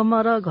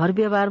चौकोमा र घर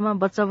व्यवहारमा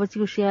बच्चा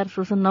बच्चीको स्याहार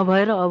शोषण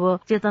नभएर अब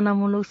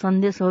चेतनामूलक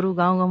सन्देशहरू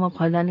गाउँ गाउँमा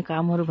फैलाउने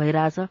कामहरू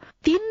भइरहेछ।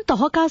 3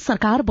 तहका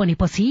सरकार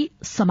बनेपछि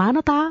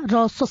समानता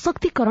र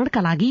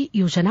सशक्तिकरणका लागि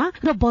योजना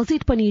र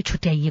बजेट पनि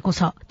छुट्याइएको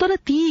छ, तर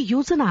ती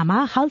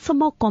योजनामा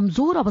हालसम्म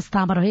कमजोर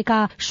अवस्थामा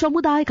रहेका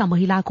समुदायका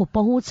महिलाको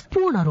पहुँच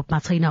पूर्ण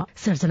रूपमा छैन।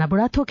 सिर्जना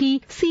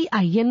बुढाथोकी,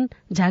 CIN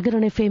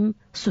जागरण FM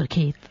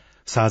सुर्खेत।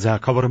 साझा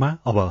खबरमा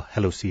अब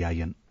हेलो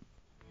CIN।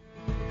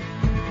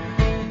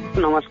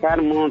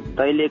 नमस्कार, म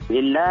दैलेख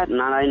जिल्ला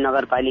नारायण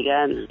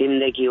नगरपालिका 3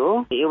 देखि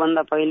हो।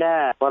 योभन्दा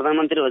पहिला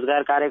प्रधानमन्त्री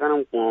रोजगार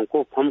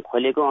कार्यक्रमको फर्म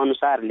खोलेको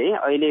अनुसारले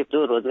अहिले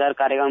जो रोजगार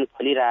कार्यक्रम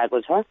खोलिरहेको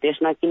छ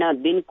त्यसमा किन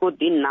दिनको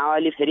दिन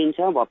नावाली फेरिन्छ,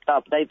 हप्ता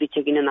हप्ता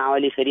पछि किन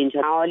नावाली फेरिन्छ?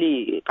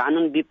 नावाली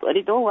कानून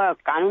विपरीत हो वा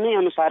कानूनै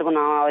अनुसारको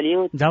नावाली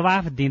हो?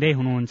 जवाफ दिँदै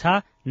हुनुहुन्छ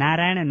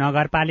नारायण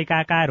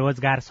नगरपालिकाका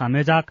रोजगार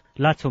संयोजक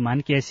लक्ष्मण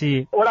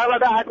केसी।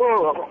 ओडाबाट आएको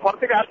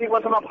प्रत्येक आर्थिक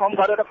वर्षमा फर्म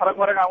भरेर फरक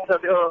फरक आउँछ,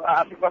 त्यो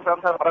आर्थिक वर्ष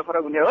अनुसार फरक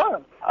फरक हुने हो।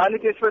 अनि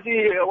त्यसपछि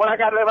वडा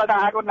कार्यालयबाट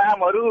आएको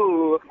नामहरू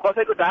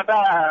कसैको डाटा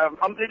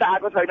कम्प्लिट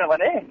आएको छैन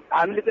भने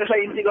हामीले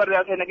त्यसलाई इन्ट्री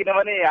गरिरहेको छैन,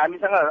 किनभने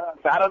हामीसँग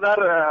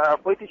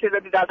 4035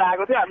 जति डाटा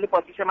आएको थियो, हामीले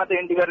 2500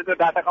 मात्रै इन्ट्री गरेर त्यो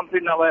डाटा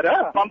कम्प्लिट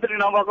नभएर कम्प्लिट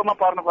नभएकोमा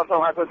पर्नुपर्छ।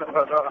 उहाँको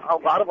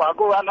घर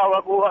भएको वा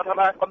नभएको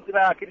अथवा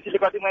कम्तीमा कृषिले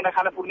कति महिना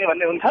खान पुग्ने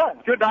भन्ने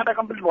हुन्छ, त्यो डाटा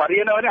कम्प्लिट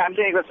भरिएन भने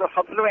हामीले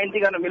सब्जेक्टमा इन्ट्री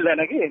गर्न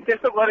मिल्दैन कि,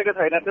 त्यस्तो गरेको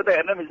छैन। त्यो त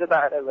हेर्न मिल्छ त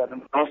आएर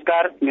गर्नु।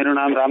 नमस्कार, मेरो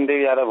नाम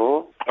रामदेव यादव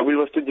हो।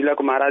 कपिलवस्तु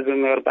जिल्लाको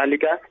महाराजगञ्ज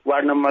नगरपालिका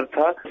वार्ड नम्बर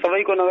 6।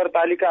 सबैको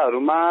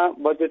नगरपालिकाहरूमा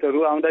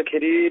बजेटहरू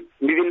आउँदाखेरि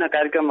विभिन्न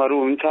कार्यक्रमहरू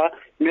हुन्छ।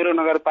 मेरो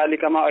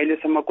नगरपालिकामा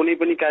अहिलेसम्म कुनै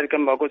पनि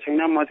कार्यक्रम भएको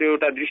छैन। म चाहिँ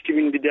एउटा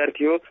दृष्टिबिन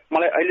विद्यार्थी हो।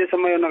 मलाई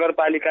अहिलेसम्म यो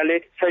नगरपालिकाले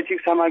शैक्षिक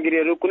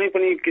सामग्रीहरू कुनै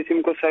पनि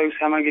किसिमको सहयोग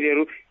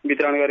सामग्रीहरू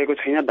वितरण गरेको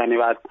छैन।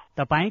 धन्यवाद।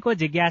 तपाईको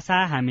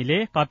जिज्ञासा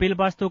हामीले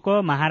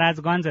कपिलवस्तुको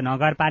महाराजगञ्ज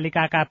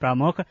नगरपालिकाका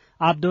प्रमुख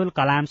अब्दुल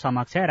कलाम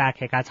समक्ष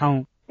राखेका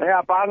छौं।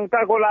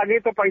 अपाङ्गताको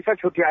लागि त पैसा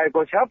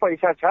छुट्याएको छ,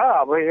 पैसा छ।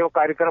 अब यो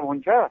कार्यक्रम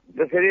हुन्छ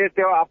जसरी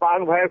त्यो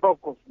अपाङ्ग भएको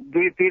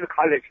 2-3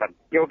 खाले छन्।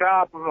 एउटा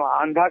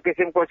अन्धा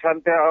किसिमको छन्,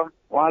 त्यो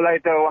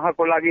उहाँलाई त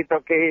उहाँको लागि त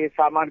केही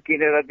सामान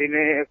किनेर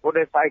दिने,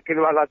 कुनै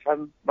साइकलवाला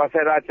छन्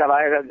बसेर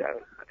चलाएर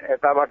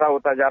यताबाट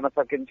उता जान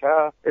सकिन्छ।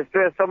 यस्तो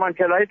यस्तो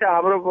मान्छेलाई त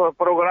हाम्रो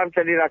प्रोग्राम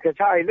चलिराखेको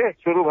छ,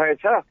 अहिले सुरु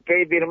भएछ।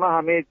 केही दिनमा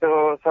हामी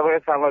त्यो सबै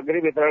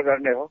सामग्री वितरण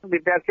गर्ने हो।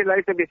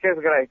 विद्यार्थीलाई त विशेष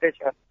ग्राह्य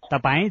छ।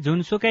 तपाईँ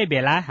जुनसुकै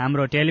बेला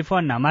हाम्रो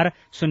टेलिफोन नम्बर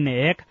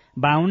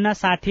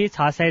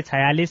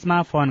 01-5260-646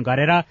 मा फोन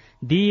गरेर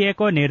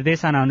दिइएको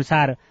निर्देशन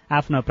अनुसार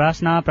आफ्नो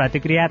प्रश्न,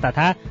 प्रतिक्रिया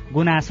तथा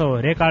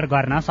गुनासो रेकर्ड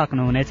गर्न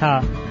सक्नुहुनेछ।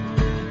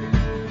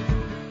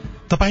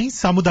 तपाई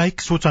सामुदायिक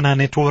सूचना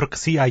नेटवर्क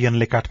CIN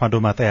ले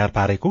काठमाडौँमा तयार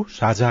पारेको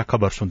साझा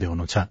खबर सुन्दै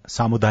हुनुहुन्छ।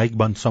 सामुदायिक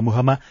वन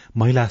समूहमा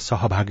महिला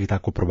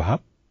सहभागिताको प्रभाव।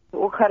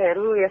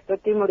 ओखरहरू यस्तो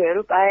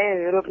टिमुरहरू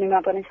पाए रोप्नेमा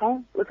पनि छौं।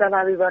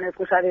 उचाबाबी बने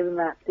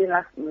पुसादेवीमा 3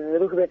 लाख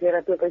रुख बेचेर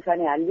त्यो पैसा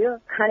नि हालियो।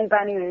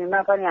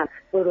 खानेपानीमा पनि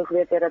रुख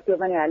बेचेर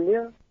त्यो पनि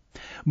हालियो।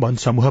 वन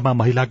समूहमा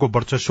महिलाको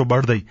वर्चस्व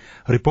बढ्दै,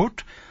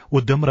 रिपोर्ट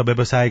उद्यम र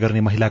व्यवसाय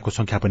गर्ने महिलाको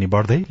संख्या पनि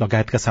बढ्दै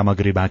लगायतका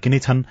सामग्री बाँकी नै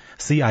छन्।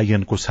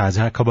 CIN को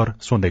साझा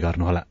खबर सुन्दै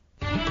गर्नुहोला।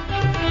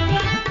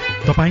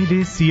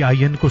 तपाईले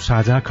CIN को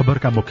साझा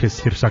खबरका मुख्य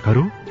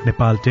शीर्षकहरू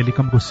नेपाल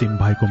टेलिकमको सिम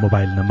भएको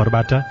मोबाइल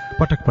नम्बरबाट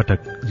पटक पटक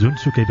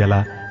जुनसुकै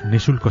बेला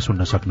निशुल्क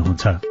सुन्न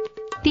सक्नुहुन्छ।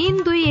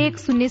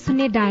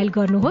 32100 डायल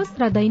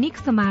गर्नुहोस् र दैनिक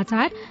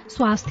समाचार,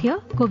 स्वास्थ्य,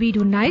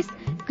 कोभिड-19,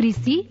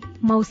 कृषि,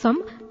 मौसम,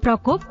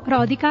 प्रकोप र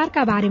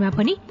अधिकारका बारेमा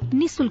पनि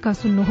निशुल्क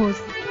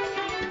सुन्नुहोस्।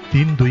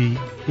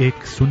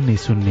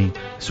 32100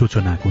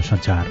 सूचनाको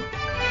संचार।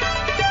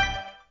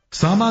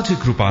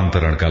 सामाजिक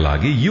रूपान्तरणका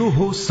लागि यो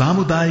हो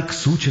सामुदायिक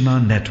सूचना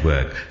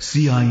नेटवर्क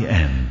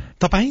CIN।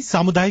 तपाई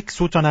सामुदायिक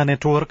सूचना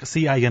नेटवर्क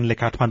CIN ले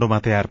काठमाडौँमा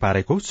तयार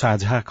पारेको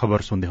साझा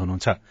खबर सुन्दै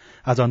हुनुहुन्छ।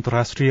 आज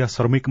अन्तर्राष्ट्रिय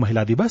श्रमिक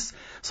महिला दिवस।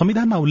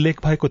 संविधानमा उल्लेख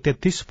भएको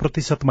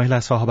 33% महिला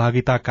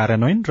सहभागिता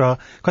कार्यान्वयन र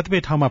कतिपय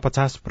ठाउँमा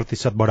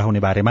 50% बढ़ाउने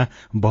बारेमा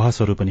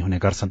बहसहरू पनि हुने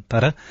गर्छन्।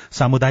 तर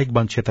सामुदायिक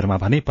वन क्षेत्रमा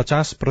भने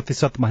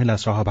 50% महिला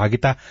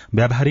सहभागिता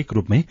व्यावहारिक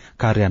रूपमै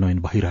कार्यान्वयन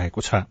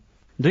भइरहेको छ।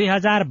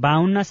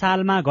 2052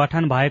 सालमा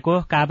गठन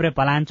भएको काभ्रे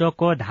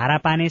पलाञ्चोकको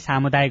धारापानी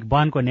सामुदायिक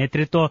वनको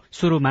नेतृत्व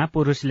शुरूमा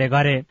पुरूषले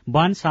गरे।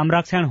 वन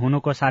संरक्षण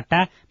हुनुको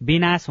सट्टा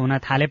विनाश हुन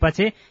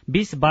थालेपछि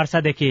 20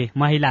 वर्षदेखि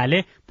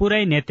महिलाले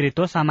पूरै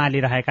नेतृत्व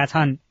सम्हालिरहेका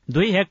छन्।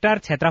 2 हेक्टर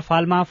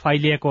क्षेत्रफलमा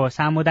फैलिएको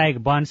सामुदायिक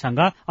वनसँग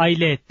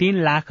अहिले 3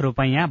 लाख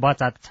रुपैयाँ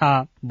बचत छ।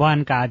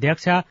 वनका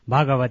अध्यक्ष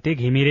भगवती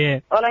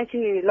घिमिरे।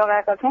 अलैँची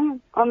लगाएका छौं,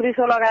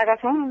 अमृतो लगाएका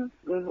छौं,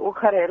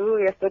 ओखरहरू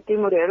यस्तो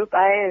टिमुरहरू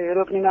पाए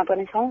रोप्नेमा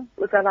पनि छौं।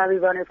 उचाबाबी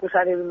बने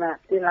पुसादेवीमा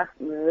 3 लाख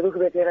रुख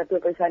बेचेर त्यो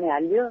पैसा नि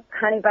हालियो।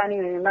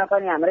 खानेपानीमा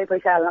पनि हाम्रै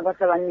पैसा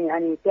हाल्नुपर्छ भन्ने,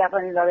 अनि त्यहाँ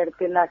पनि लगेर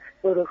 3 लाख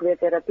रुख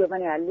बेचेर त्यो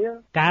पनि हालियो।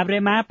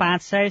 काभ्रेमा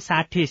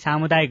 560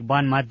 सामुदायिक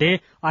वन मध्ये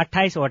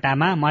 28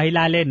 वटामा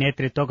महिलाले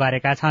नेतृत्व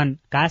गरेका छन्।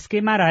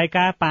 कास्कीमा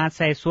रहेका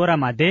 516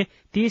 मध्ये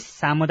 30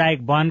 सामुदायिक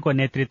वनको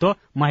नेतृत्व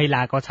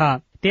महिलाको छ।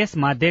 त्यस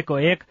मध्येको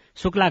एक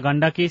शुक्ला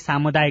गण्डकी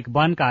सामुदायिक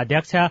वनका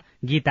अध्यक्ष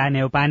गीता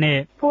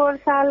नेउपाने। पोहोर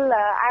साल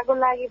आगो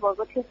लागि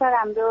भएको थियो सर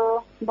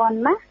हाम्रो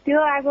वनमा।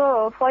 त्यो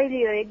आगो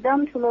फैलियो,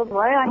 एकदम ठुलो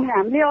भयो। अनि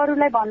हामीले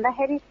अरूलाई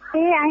भन्दाखेरि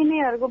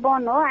आइनेहरूको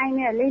वन हो,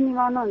 आइनेहरूले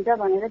निभाउनुहुन्छ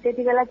भनेर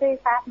त्यति बेला चाहिँ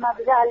साथमा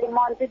बुझा अलि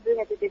मन चाहिँ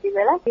दुखेको थियो। त्यति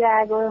बेला त्यो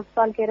आगो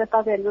चल्केर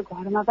तपाईँहरूको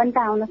घरमा पनि त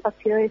आउन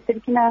सक्थ्यो, यसरी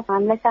किन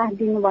हामीलाई साथ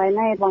दिनु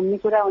भएन भन्ने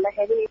कुरा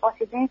हुँदाखेरि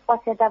पछि चाहिँ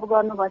पश्चाताप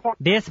गर्नुभएको छ।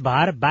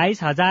 देशभर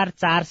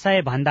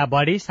 22,400 भन्दा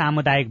बढी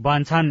सामुदायिक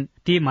वन छन्।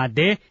 ती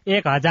मध्ये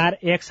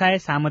 1100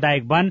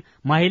 सामुदायिक वन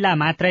महिला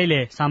मात्रैले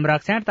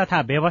संरक्षण तथा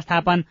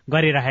व्यवस्थापन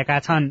गरिरहेका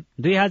छन्।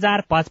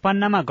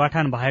 2055मा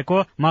गठन भएको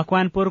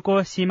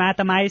मकवानपुरको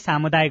सीमातमाई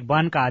सामुदायिक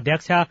वनका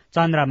अध्यक्ष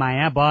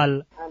चन्द्रमाया बल,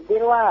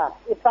 बिरुवा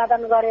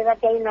उत्पादन गरेर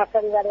केही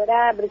नर्सरी गरेर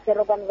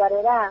वृक्षरोपण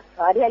गरेर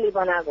हरियाली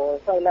बनाएको हो।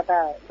 पहिला त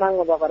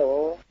महँगो बगर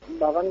हो,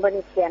 भवन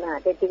पनि थिएन,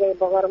 त्यतिकै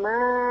बगरमा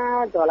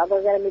झोला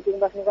बोकेर मिटिङ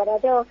बस्नु गरेको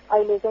थियो।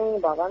 अहिले चाहिँ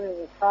भवन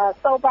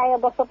चौपाया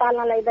बस्नु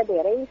पाल्नलाई त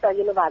धेरै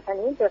सजिलो भएको छ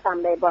नि त्यो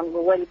सामुदायिक वनको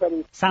वरिपरि।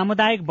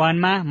 सामुदायिक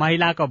वनमा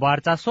महिलाको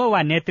वर्चस्व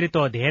वा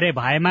नेतृत्व धेरै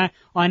भएमा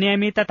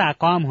अनियमितता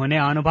कम हुने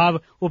अनुभव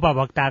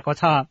उपभोक्ताको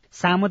छ।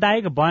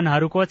 सामुदायिक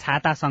वनहरूको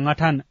छाता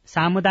संगठन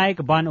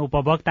सामुदायिक वन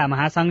उपभोक्ता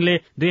महासंघले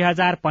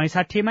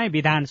 2065मै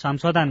विधान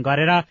संशोधन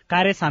गरेर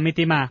कार्य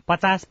समितिमा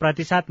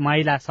 50%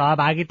 महिला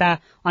सहभागिता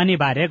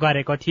अनिवार्य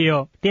गरेको थियो।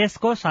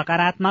 त्यसको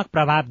सकारात्मक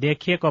प्रभाव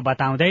देखिएको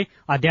बताउँदै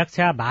अध्यक्ष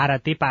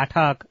भारती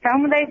पाठक,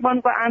 सामुदायिक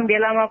वनको आम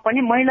बेलामा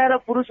पनि महिला र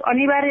पुरुष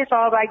अनिवार्य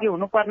सहभागी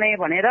हुनुपर्ने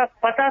भनेर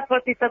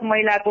 50%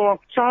 महिलाको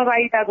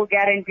सहभागिताको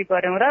ग्यारेन्टी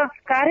गर्यौं र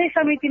कार्य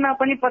समितिमा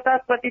पनि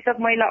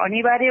 50% महिला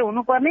अनिवार्य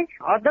हुनुपर्ने,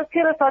 अध्यक्ष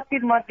र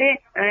सचिव मध्ये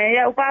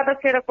या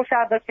उपाध्यक्ष र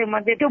कोषाध्यक्ष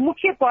मध्ये त्यो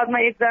मुख्य पदमा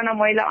एकजना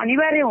महिला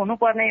अनिवार्य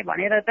हुनुपर्ने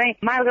भनेर चाहिँ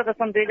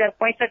मार्गदर्शन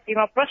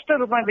 2065मा प्रष्ट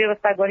रूपमा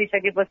व्यवस्था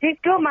गरिसकेपछि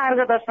त्यो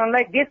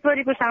मार्गदर्शनलाई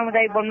देशभरिको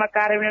सामुदायिक वनमा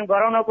कार्यान्वयन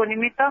गराउनको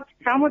निमित्त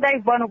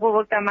सामुदायिक वन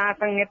उपभोक्ता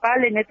महासंघ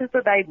नेपालले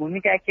नेतृत्वदायी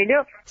भूमिका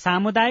खेल्यो।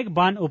 सामुदायिक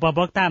वन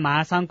उपभोक्ता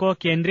महासंघको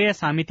केन्द्रीय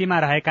समितिमा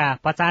रहेका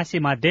 85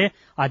 मध्ये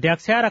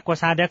अध्यक्ष र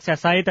कोषाध्यक्ष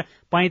सहित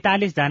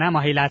 45 जना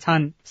महिला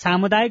छन्।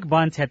 सामुदायिक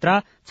वन क्षेत्र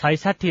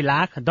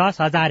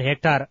 66,10,000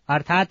 हेक्टर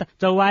अर्थात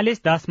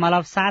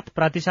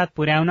 44.7%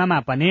 पुर्याउनमा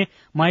पनि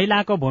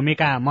महिलाको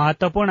भूमिका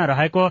महत्वपूर्ण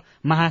रहेको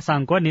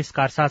महासंघको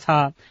निष्कर्ष छ।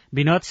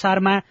 विनोद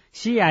शर्मा,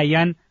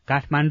 CIN,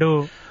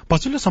 काठमाडौँ।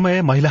 पछिल्लो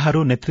समय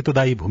महिलाहरू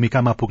नेतृत्वदायी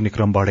भूमिकामा पुग्ने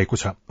क्रम बढ़ेको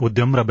छ।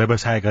 उद्यम र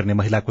व्यवसाय गर्ने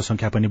महिलाको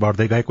संख्या पनि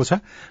बढ़दै गएको छ।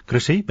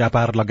 कृषि,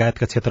 व्यापार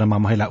लगायतका क्षेत्रमा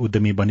महिला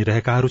उद्यमी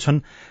बनिरहेकाहरू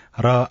छन्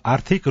र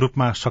आर्थिक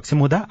रूपमा सक्षम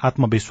हुँदा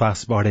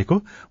आत्मविश्वास बढ़ेको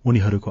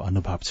उनीहरूको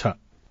अनुभव छ।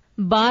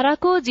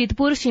 बाराको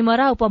जितपुर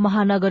सिमरा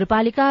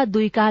उपमहानगरपालिका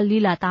 2 का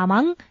लीला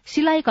तामाङ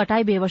सिलाई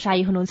कटाई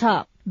व्यवसायी हुनुहुन्छ।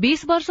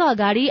 20 वर्ष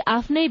अगाडि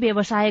आफ्नै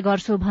व्यवसाय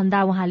गर्छु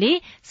भन्दा उहाँले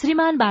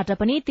श्रीमानबाट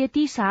पनि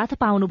त्यति साथ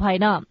पाउनु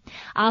भएन।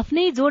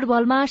 आफ्नै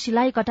जोडबलमा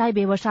सिलाई कटाई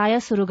व्यवसाय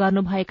शुरू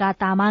गर्नुभएका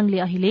तामाङले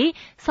अहिले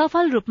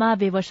सफल रूपमा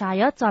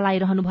व्यवसाय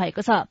चलाइरहनु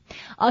भएको छ।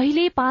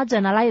 अहिले 5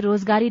 जनालाई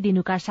रोजगारी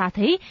दिनुका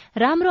साथै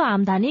राम्रो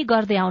आमदानी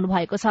गर्दै आउनु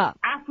भएको छ।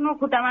 आफ्नो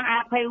खुट्टामा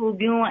आफै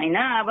उभियौं हैन।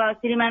 अब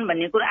श्रीमान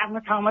भन्ने कुरो आफ्नो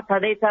ठाउँमा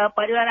छँदैछ,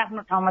 परिवार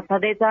आफ्नो ठाउँमा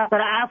छँदैछ,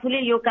 तर आफूले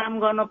यो काम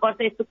गर्नुपर्छ,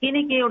 यस्तो के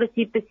न के एउटा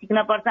सिप सिक्न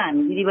पर्छ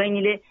हामी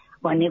दिदीबहिनीले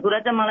भन्ने कुरा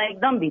चाहिँ मलाई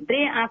एकदम भित्रै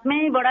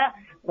आत्मैबाट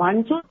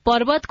भन्छु।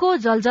 पर्वतको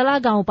जलजला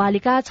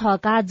गाउँपालिका 6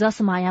 का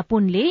जसमाया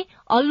पुनले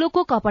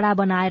अल्लोको कपड़ा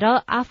बनाएर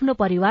आफ्नो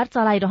परिवार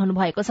चलाइरहनु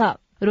भएको छ।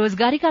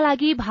 रोजगारीका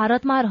लागि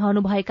भारतमा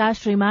रहनुभएका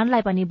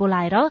श्रीमानलाई पनि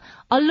बोलाएर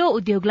अल्लो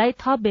उद्योगलाई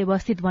थप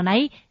व्यवस्थित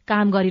बनाई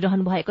काम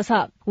गरिरहनु भएको छ।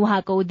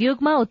 उहाँको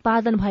उद्योगमा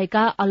उत्पादन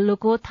भएका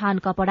अल्लोको थान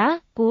कपड़ा,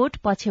 कोट,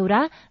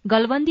 पछ्यौरा,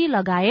 गलबन्दी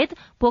लगायत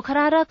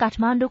पोखरा र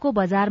काठमाडौँको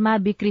बजारमा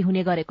बिक्री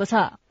हुने गरेको छ।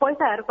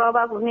 पैसाहरूको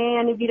अभाव हुने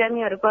अनि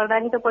बिरामीहरूको गर्दा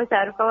नि त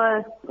पैसाहरूको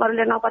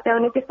अरूले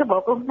नपत्याउने त्यस्तो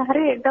भएको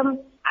हुँदाखेरि एकदम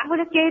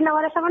आफूले केही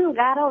नगरेसम्म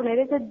गाह्रो हुने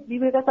रहेछ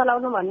जीविका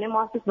चलाउनु भन्ने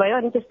महसुस भयो।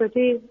 अनि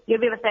त्यसपछि यो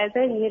व्यवसाय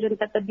चाहिँ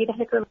निरन्तरता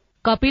दिइरहेको।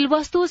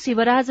 कपिलवस्तु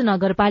शिवराज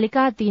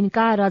नगरपालिका 3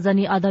 का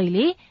रजनी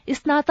अदैले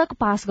स्नातक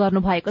पास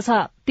गर्नु भएको छ।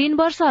 3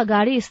 वर्ष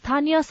अगाडि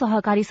स्थानीय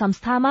सहकारी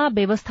संस्थामा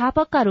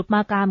व्यवस्थापकका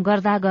रूपमा काम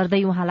गर्दा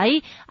गर्दै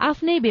उहाँलाई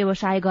आफ्नै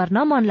व्यवसाय गर्न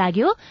मन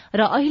लाग्यो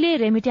र अहिले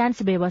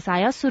रेमिट्यान्स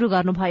व्यवसाय शुरू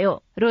गर्नुभयो।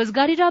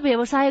 रोजगारी र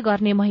व्यवसाय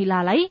गर्ने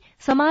महिलालाई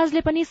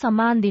समाजले पनि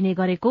सम्मान दिने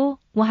गरेको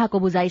उहाँको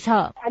बुझाइ छ।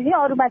 अलि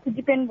अरूमाथि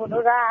डिपेन्ड हुनु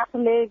र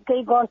आफूले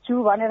केही गर्छु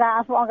भनेर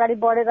आफू अगाडि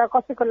बढेर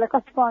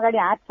कसैको अगाडि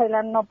हात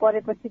फैलाउनु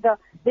नपरेपछि त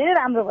धेरै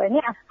राम्रो भयो नि।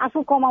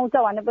 आफू कमाउँछ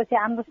भनेपछि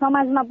हाम्रो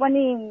समाजमा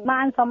पनि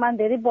मान सम्मान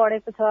धेरै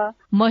बढेको छ।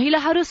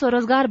 महिलाहरू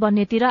स्वरोजगार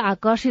बन्नेतिर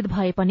आकर्षित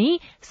भए पनि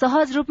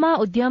सहज रूपमा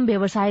उद्यम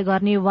व्यवसाय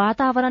गर्ने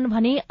वातावरण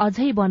भने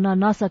अझै बन्न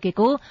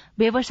नसकेको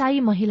व्यवसायी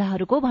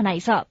महिलाहरूको भनाइ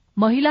छ।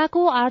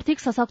 महिलाको आर्थिक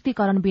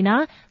सशक्तिकरण बिना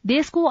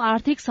देशको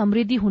आर्थिक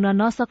समृद्धि हुन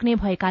नसक्ने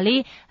भएकाले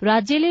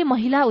राज्यले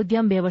महिला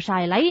उद्यम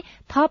व्यवसायलाई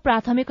थप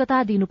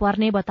प्राथमिकता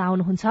दिनुपर्ने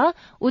बताउनुहुन्छ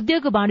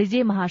उद्योग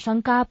वाणिज्य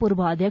महासंघका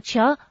पूर्व अध्यक्ष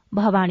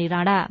भवानी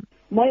राणा।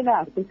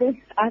 महिलाहरूको चाहिँ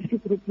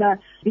आर्थिक रूपमा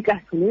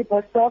विकास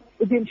हुनैपर्छ।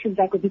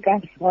 उद्यमशीलताको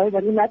विकास भयो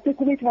भने मात्रै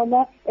कुनै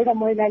ठाउँमा एउटा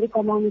महिलाले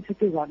कमाउनु छ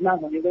त्यो घरमा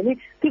भन्यो भने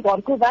त्यो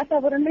घरको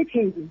वातावरण नै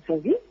चेन्ज हुन्छ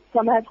कि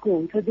समाजको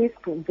हुन्छ,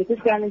 देशको हुन्छ। त्यस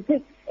कारण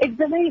चाहिँ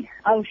एकदमै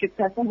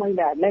आवश्यकता छ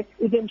महिलाहरूलाई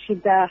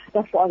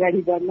उद्यमशीलतातर्फ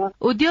अगाडि बढ्न।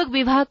 उद्योग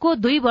विभागको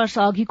 2 वर्ष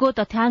अघिको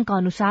तथ्याङ्क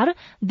अनुसार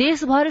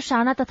देशभर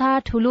साना तथा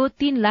ठूलो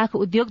 3 लाख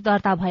उद्योग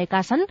दर्ता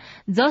भएका छन्,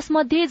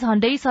 जसमध्ये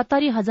झण्डै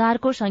 70,000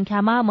 को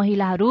संख्यामा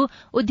महिलाहरू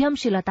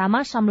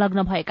उद्यमशीलतामा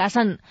संलग्न भएका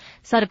छन्।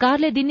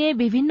 सरकारले दिने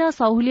विभिन्न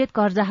सहुलियत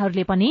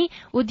कर्जाहरूले पनि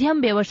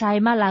उद्यम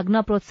व्यवसायमा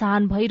लाग्न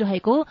प्रोत्साहन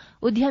भइरहेको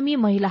उद्यमी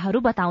महिलाहरू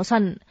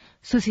बताउँछन्।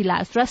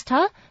 सुशीला श्रेष्ठ,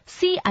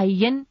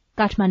 CIN,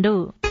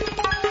 काठमाडौँ।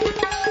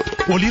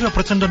 ओली र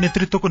प्रचण्ड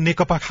नेतृत्वको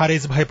नेकपा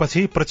खारेज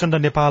भएपछि प्रचण्ड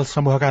नेपाल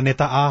समूहका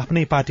नेता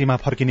आफ्नै पार्टीमा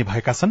फर्किने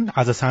भएका छन्।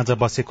 आज साँझ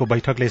बसेको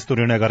बैठकले यस्तो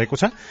निर्णय गरेको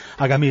छ।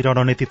 आगामी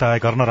रणनीति तय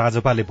गर्न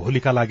राजपाले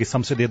भोलिका लागि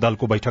संसदीय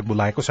दलको बैठक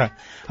बोलाएको छ।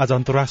 आज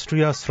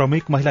अन्तर्राष्ट्रिय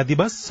श्रमिक महिला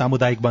दिवस।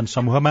 सामुदायिक वन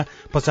समूहमा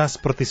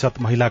 50%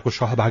 महिलाको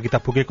सहभागिता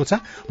पुगेको छ।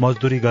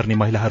 मजदूरी गर्ने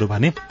महिलाहरू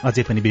भने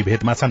अझै पनि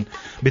विभेदमा छन्।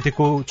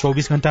 बितेको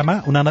 24 घण्टामा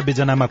 89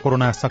 जनामा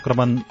कोरोना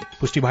संक्रमण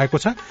पुष्टि भएको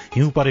छ।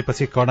 हिउँ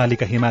परेपछि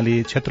कर्णालीका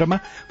हिमाली क्षेत्रमा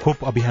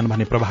खोप अभियान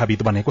भने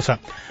प्रभावित बनेको छ।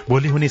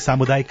 भोलि हुने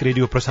सामुदायिक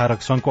रेडियो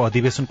प्रसारक संघको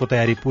अधिवेशनको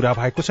तयारी पूरा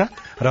भएको छ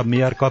र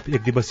मेयर कप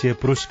 1 दिवसीय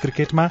पुरूष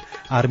क्रिकेटमा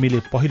आर्मीले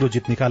पहिलो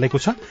जित निकालेको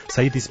छ।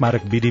 शहीद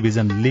स्मारक बी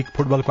डिभिजन लीग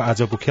फुटबलको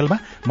आजको खेलमा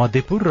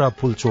मध्यपुर र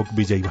पुलचोक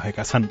विजयी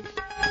भएका छन्।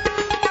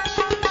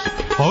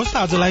 हवस्,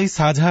 आजलाई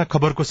साझा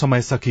खबरको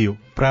समय सकियो।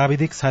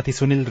 प्राविधिक साथी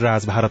सुनिल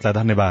राज भारतलाई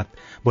धन्यवाद।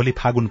 भोलि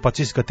फागुन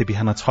 25 गते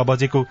बिहान 6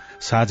 बजेको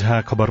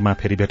साझा खबरमा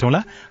फेरि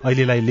भेटौँला।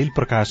 अहिलेलाई लील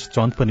प्रकाश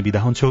चन्द पनि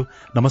बिदा हुन्छु।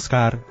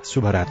 नमस्कार,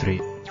 शुभरात्री।